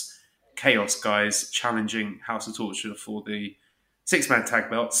those Chaos guys challenging House of Torture for the 6-man tag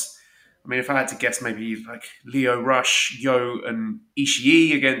belts. I mean, if I had to guess, maybe like Lio Rush, Yo, and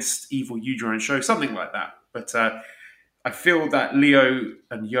Ishii against Evil, Yujiro, and Sho, something like that. But I feel that Lio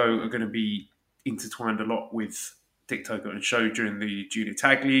and Yo are going to be intertwined a lot with Dick Togo and Sho during the Junior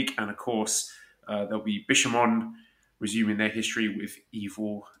Tag League, and of course there'll be Bishamon resuming their history with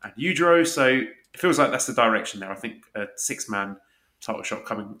Evil and Yujiro. So it feels like that's the direction there. I think a 6-man title shot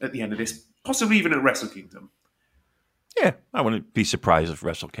coming at the end of this, possibly even at Wrestle Kingdom. Yeah, I wouldn't be surprised if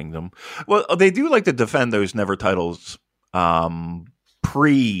Wrestle Kingdom. Well, they do like to defend those Never titles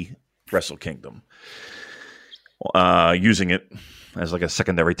pre-Wrestle Kingdom, using it as like a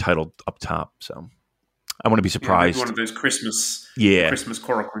secondary title up top. So I wouldn't be surprised. One of those Christmas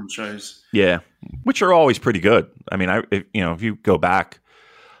Korakuen shows. Yeah, which are always pretty good. I mean, if you go back,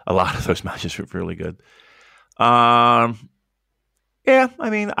 a lot of those matches were really good. Yeah, I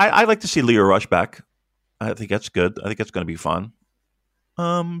mean, I like to see Lio Rush back. I think that's good. I think that's going to be fun.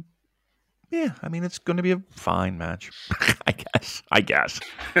 Yeah, I mean, it's going to be a fine match. I guess.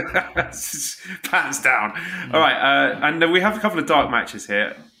 Pants down. All right, and we have a couple of dark matches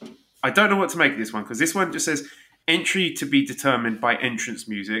here. I don't know what to make of this one, because this one just says entry to be determined by entrance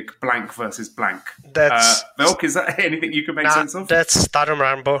music, blank versus blank. That's Velk, is that anything you can make sense of? That's Stardom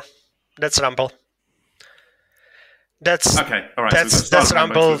Rumble. That's Rumble. That's okay. All right. That's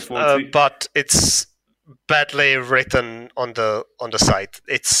Rumble, but it's badly written on the site.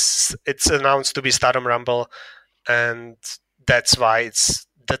 It's announced to be Stardom Rumble, and that's why it's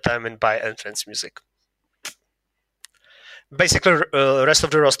determined by entrance music. Basically, the rest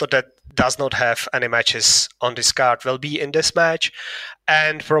of the roster that does not have any matches on this card will be in this match,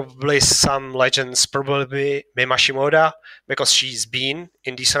 and probably some legends, probably Mima Shimoda, because she's been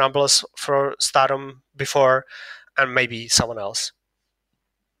in these Rumbles for Stardom before, and maybe someone else.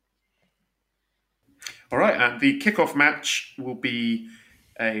 All right, and the kickoff match will be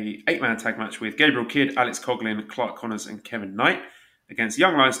a 8-man tag match with Gabriel Kidd, Alex Coughlin, Clark Connors, and Kevin Knight against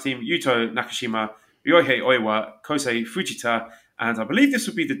Young Lions team Yuto Nakashima, Ryohei Oiwa, Kosei Fujita, and I believe this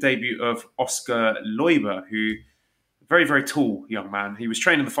will be the debut of Oscar Loiba, who very, very tall young man. He was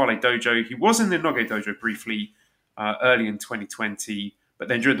trained in the Fale Dojo. He was in the Noge Dojo briefly early in 2020, but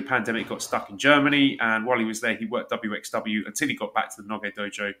then during the pandemic got stuck in Germany, and while he was there, he worked WXW until he got back to the Noge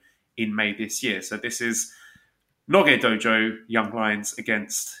Dojo in May this year. So this is Noge Dojo Young Lions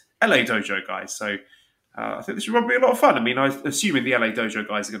against LA Dojo guys. So I think this should probably be a lot of fun. I mean, I'm assuming the LA Dojo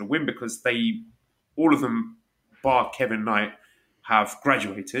guys are going to win because all of them, bar Kevin Knight, have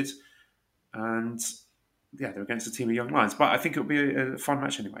graduated. And yeah, they're against a team of Young Lions. But I think it'll be a fun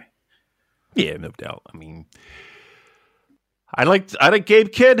match anyway. Yeah, no doubt. I mean, I like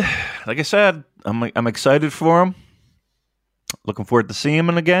Gabe Kidd. Like I said, I'm excited for him. Looking forward to seeing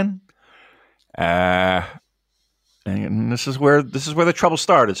him again. And this is where the trouble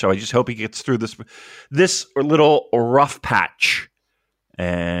started. So I just hope he gets through this little rough patch,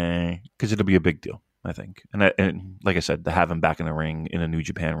 because it'll be a big deal. I think. And like I said, to have him back in the ring, in a New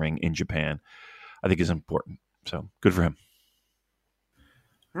Japan ring in Japan, I think is important. So good for him.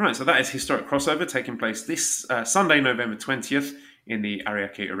 All right, so that is Historic Crossover taking place this Sunday, November 20th in the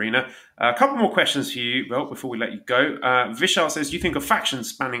Ariake Arena. A couple more questions for you, Well, before we let you go. Vishal says, do you think a faction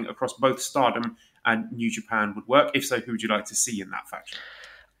spanning across both Stardom and New Japan would work? If so, who would you like to see in that faction?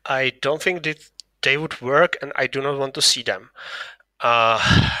 I don't think that they would work, and I do not want to see them.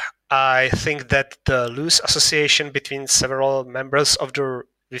 I think that the loose association between several members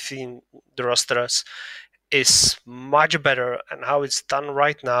within the rosters is much better, and how it's done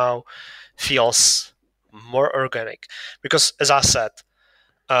right now feels more organic. Because, as I said,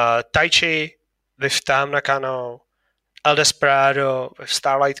 Taichi with Tam Nakano, El Desperado with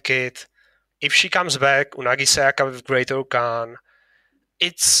Starlight Kid, if she comes back, Unagi Sayaka with Great Khan,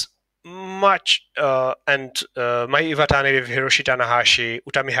 it's much, and Mai Iwatani with Hiroshi Tanahashi,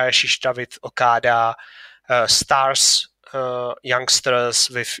 Utami Hayashishita with Okada, Stars, youngsters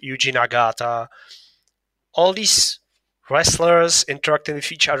with Yuji Nagata. All these wrestlers interacting with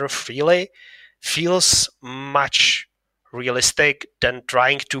each other freely feels much realistic than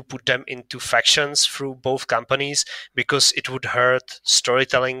trying to put them into factions through both companies, because it would hurt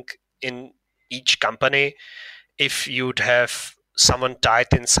storytelling in each company if you'd have someone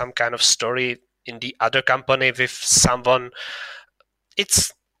tied in some kind of story in the other company with someone.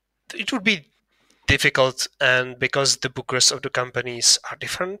 It would be difficult, and because the bookers of the companies are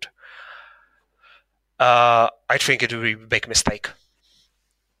different, I think it would be a big mistake.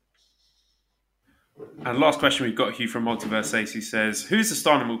 And last question we've got, Hugh from Multiverse Ace, who says, who's the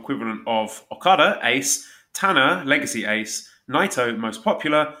Stardom equivalent of Okada, Ace, Tanner, Legacy Ace, Naito, most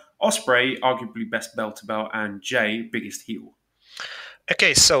popular, Ospreay, arguably best bell-to-bell, and Jay, biggest heel?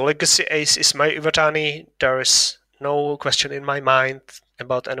 Okay, so Legacy Ace is Mai Iwatani. There is no question in my mind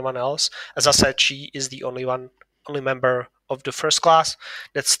about anyone else. As I said, she is the only member of the first class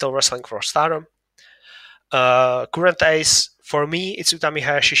that's still wrestling for Stardom. Current Ace, for me, it's Utami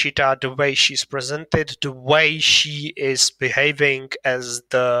Hayashishita. The way she's presented, the way she is behaving as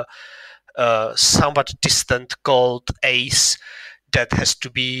the somewhat distant cold ace that has to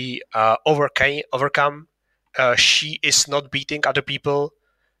be overcome. She is not beating other people.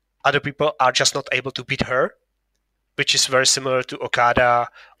 Other people are just not able to beat her, which is very similar to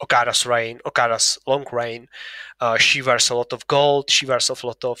Okada's reign, Okada's long reign. She wears a lot of gold. She wears a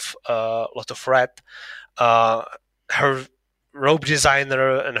lot of red. Her robe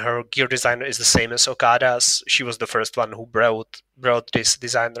designer and her gear designer is the same as Okada's. She was the first one who brought this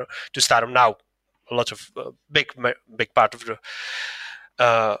designer to Stardom. Now, a lot of big part of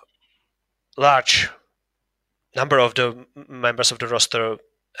the large number of the members of the roster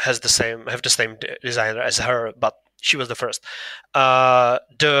have the same designer as her, but she was the first.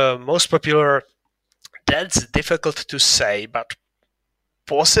 The most popular, that's difficult to say, but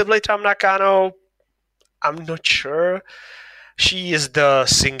possibly Tam Nakano. I'm not sure. She is the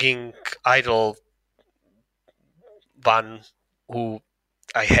singing idol one who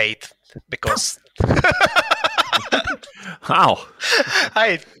I hate because How?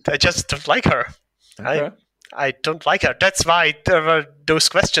 I just don't like her. Okay. I don't like her. That's why there were those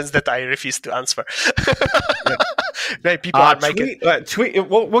questions that I refused to answer. People are making tweet.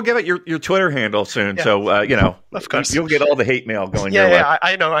 We'll give it your Twitter handle soon, Yeah. so Of course. you'll get all the hate mail going your way. Yeah,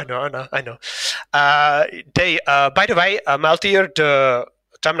 I know. They, by the way, Maltir, the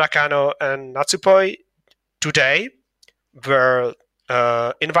Tam Nakano and Natsupoi today were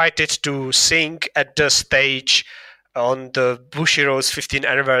invited to sing at the stage on the Bushiroad's 15th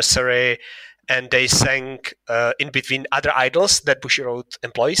anniversary, and they sang in between other idols that Bushiroad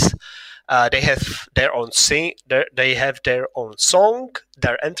employs. They have their own song,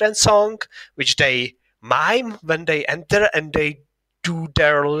 their entrance song, which they mime when they enter, and they do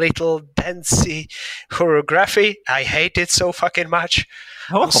their little dancey choreography. I hate it so fucking much.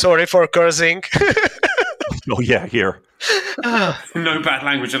 Oh. I'm sorry for cursing. Oh yeah, here. No bad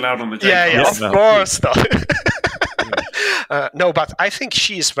language allowed on the J. Yeah, of No. course not. No, but I think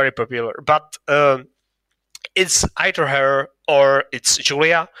she is very popular. But it's either her or it's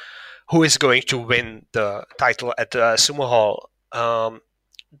Julia who is going to win the title at the Sumo Hall.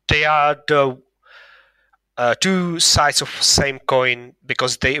 They are the two sides of the same coin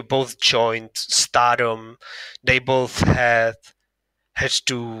because they both joined Stardom. They both had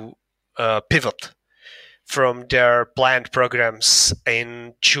to pivot from their planned programs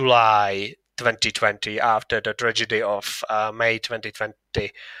in July 2020 after the tragedy of May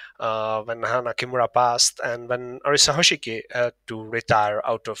 2020 when Hana Kimura passed and when Arisa Hoshiki had to retire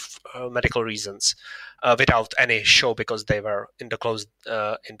out of medical reasons without any show because they were in the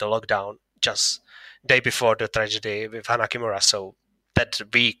lockdown just day before the tragedy with Hana Kimura. So that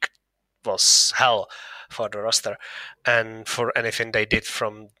week was hell for the roster and for anything they did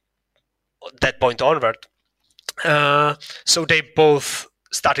from that point onward. So they both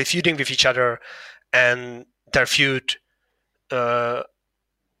started feuding with each other, and their feud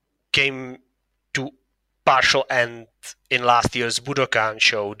came to partial end in last year's Budokan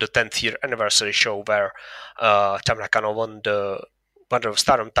show, the 10th year anniversary show, where Tam Nakano won the Wonder of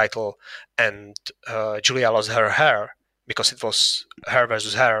Stardom title, and Julia lost her hair because it was hair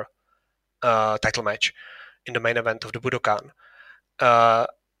versus hair title match in the main event of the Budokan.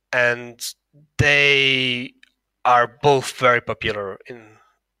 And they are both very popular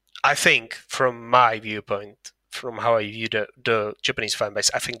I think, from my viewpoint, from how I view the Japanese fan base,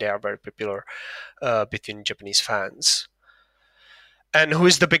 I think they are very popular between Japanese fans. And who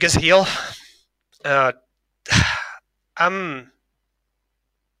is the biggest heel? I'm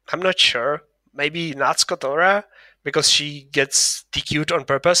not sure. Maybe Natsuko Tora, because she gets DQ'd on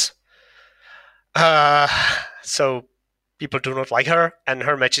purpose. So people do not like her, and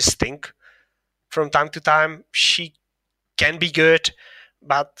her matches stink from time to time. She can be good,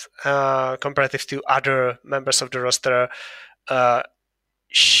 but comparative to other members of the roster,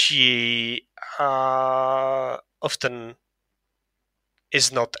 she often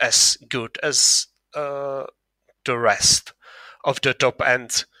is not as good as the rest of the top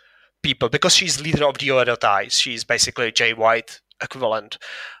end people, because she's leader of the Oedo Tai. She's basically Jay White equivalent,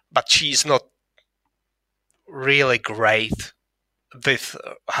 but she's not really great with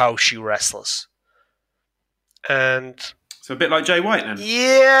how she wrestles. And so a bit like Jay White then.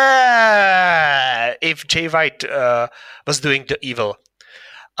 Yeah, if Jay White was doing the evil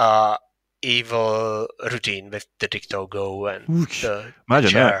routine with the Dicto Go and the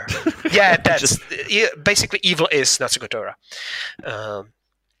Imagine chair. that. Yeah, that's basically evil is Natsuko Tora.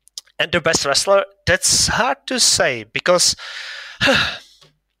 And the best wrestler, that's hard to say, because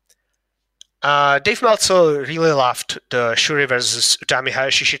Dave Meltzer really loved the Shuri versus Utami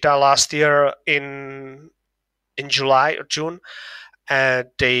Hayashishita last year in July or June, and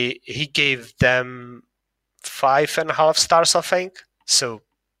he gave them 5.5 stars, I think. So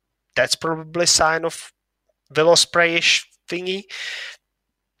that's probably a sign of Willow Spray-ish thingy.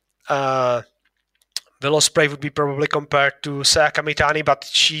 Willow Spray would be probably compared to Sayaka Mitani, but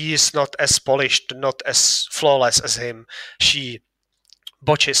she is not as polished, not as flawless as him. She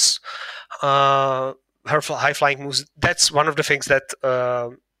botches her high-flying moves. That's one of the things that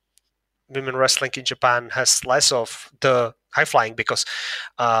women wrestling in Japan has less of, the high-flying, because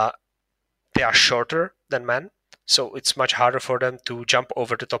they are shorter than men. So it's much harder for them to jump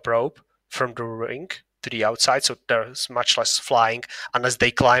over the top rope from the ring to the outside. So there's much less flying unless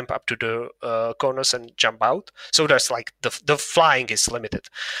they climb up to the corners and jump out. So there's like the flying is limited.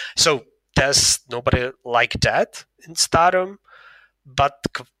 So there's nobody like that in Stardom. But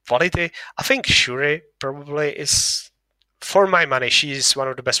quality, I think Shuri probably is, for my money, she's one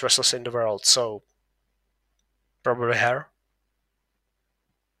of the best wrestlers in the world. So probably her.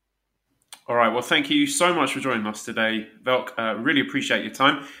 All right. Well, thank you so much for joining us today, Velk. Really appreciate your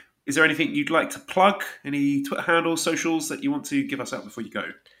time. Is there anything you'd like to plug? Any Twitter handles, socials that you want to give us out before you go?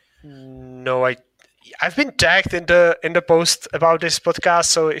 No, I've been tagged in the post about this podcast.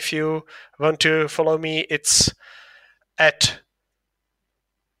 So if you want to follow me, it's at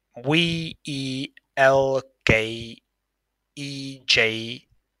VELKEJ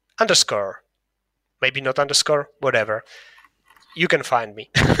 _. Maybe not underscore, whatever. You can find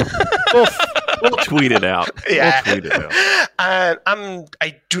me. We'll tweet it out. Yeah. We'll tweet it out. And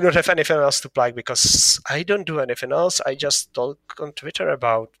I do not have anything else to plug, because I don't do anything else. I just talk on Twitter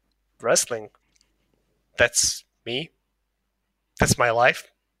about wrestling. That's me. That's my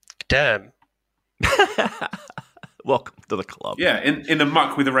life. Damn. Welcome to the club. Yeah, in the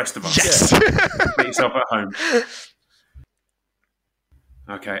muck with the rest of us. Yes. Make yourself at home.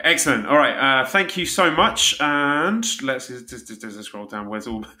 Okay, excellent. All right, thank you so much. And let's just scroll down. Where's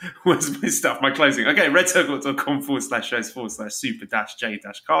my stuff? My closing. Okay,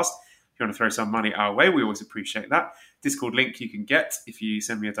 redcircle.com/shows/super-j-cast. If you want to throw some money our way, we always appreciate that. Discord link you can get if you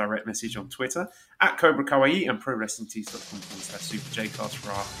send me a direct message on Twitter at Cobra Kawaii, and prowrestlingtees.com/super-j-cast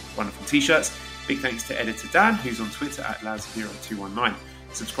for our wonderful t-shirts. Big thanks to editor Dan, who's on Twitter at Laz0219.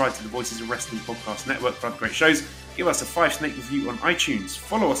 Subscribe to the Voices of Wrestling Podcast Network for other great shows. Give us a 5-snake review on iTunes.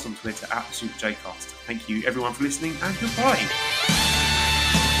 Follow us on Twitter at SuperJcast. Thank you everyone for listening, and goodbye.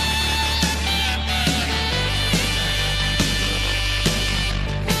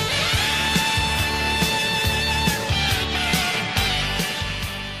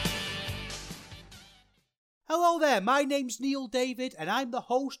 Hello there, my name's Neil David and I'm the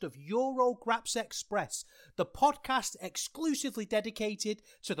host of Eurograps Express, the podcast exclusively dedicated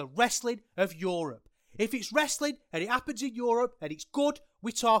to the wrestling of Europe. If it's wrestling and it happens in Europe and it's good,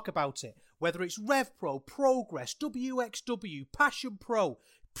 we talk about it. Whether it's RevPro, Progress, WXW, Passion Pro,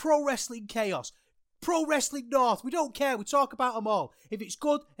 Pro Wrestling Chaos, Pro Wrestling North, we don't care, we talk about them all. If it's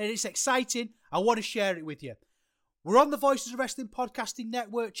good and it's exciting, I want to share it with you. We're on the Voices of Wrestling Podcasting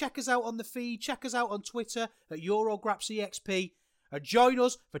Network. Check us out on the feed. Check us out on Twitter at EuroGrapsEXP. And join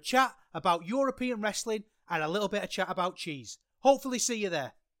us for chat about European wrestling and a little bit of chat about cheese. Hopefully see you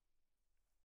there.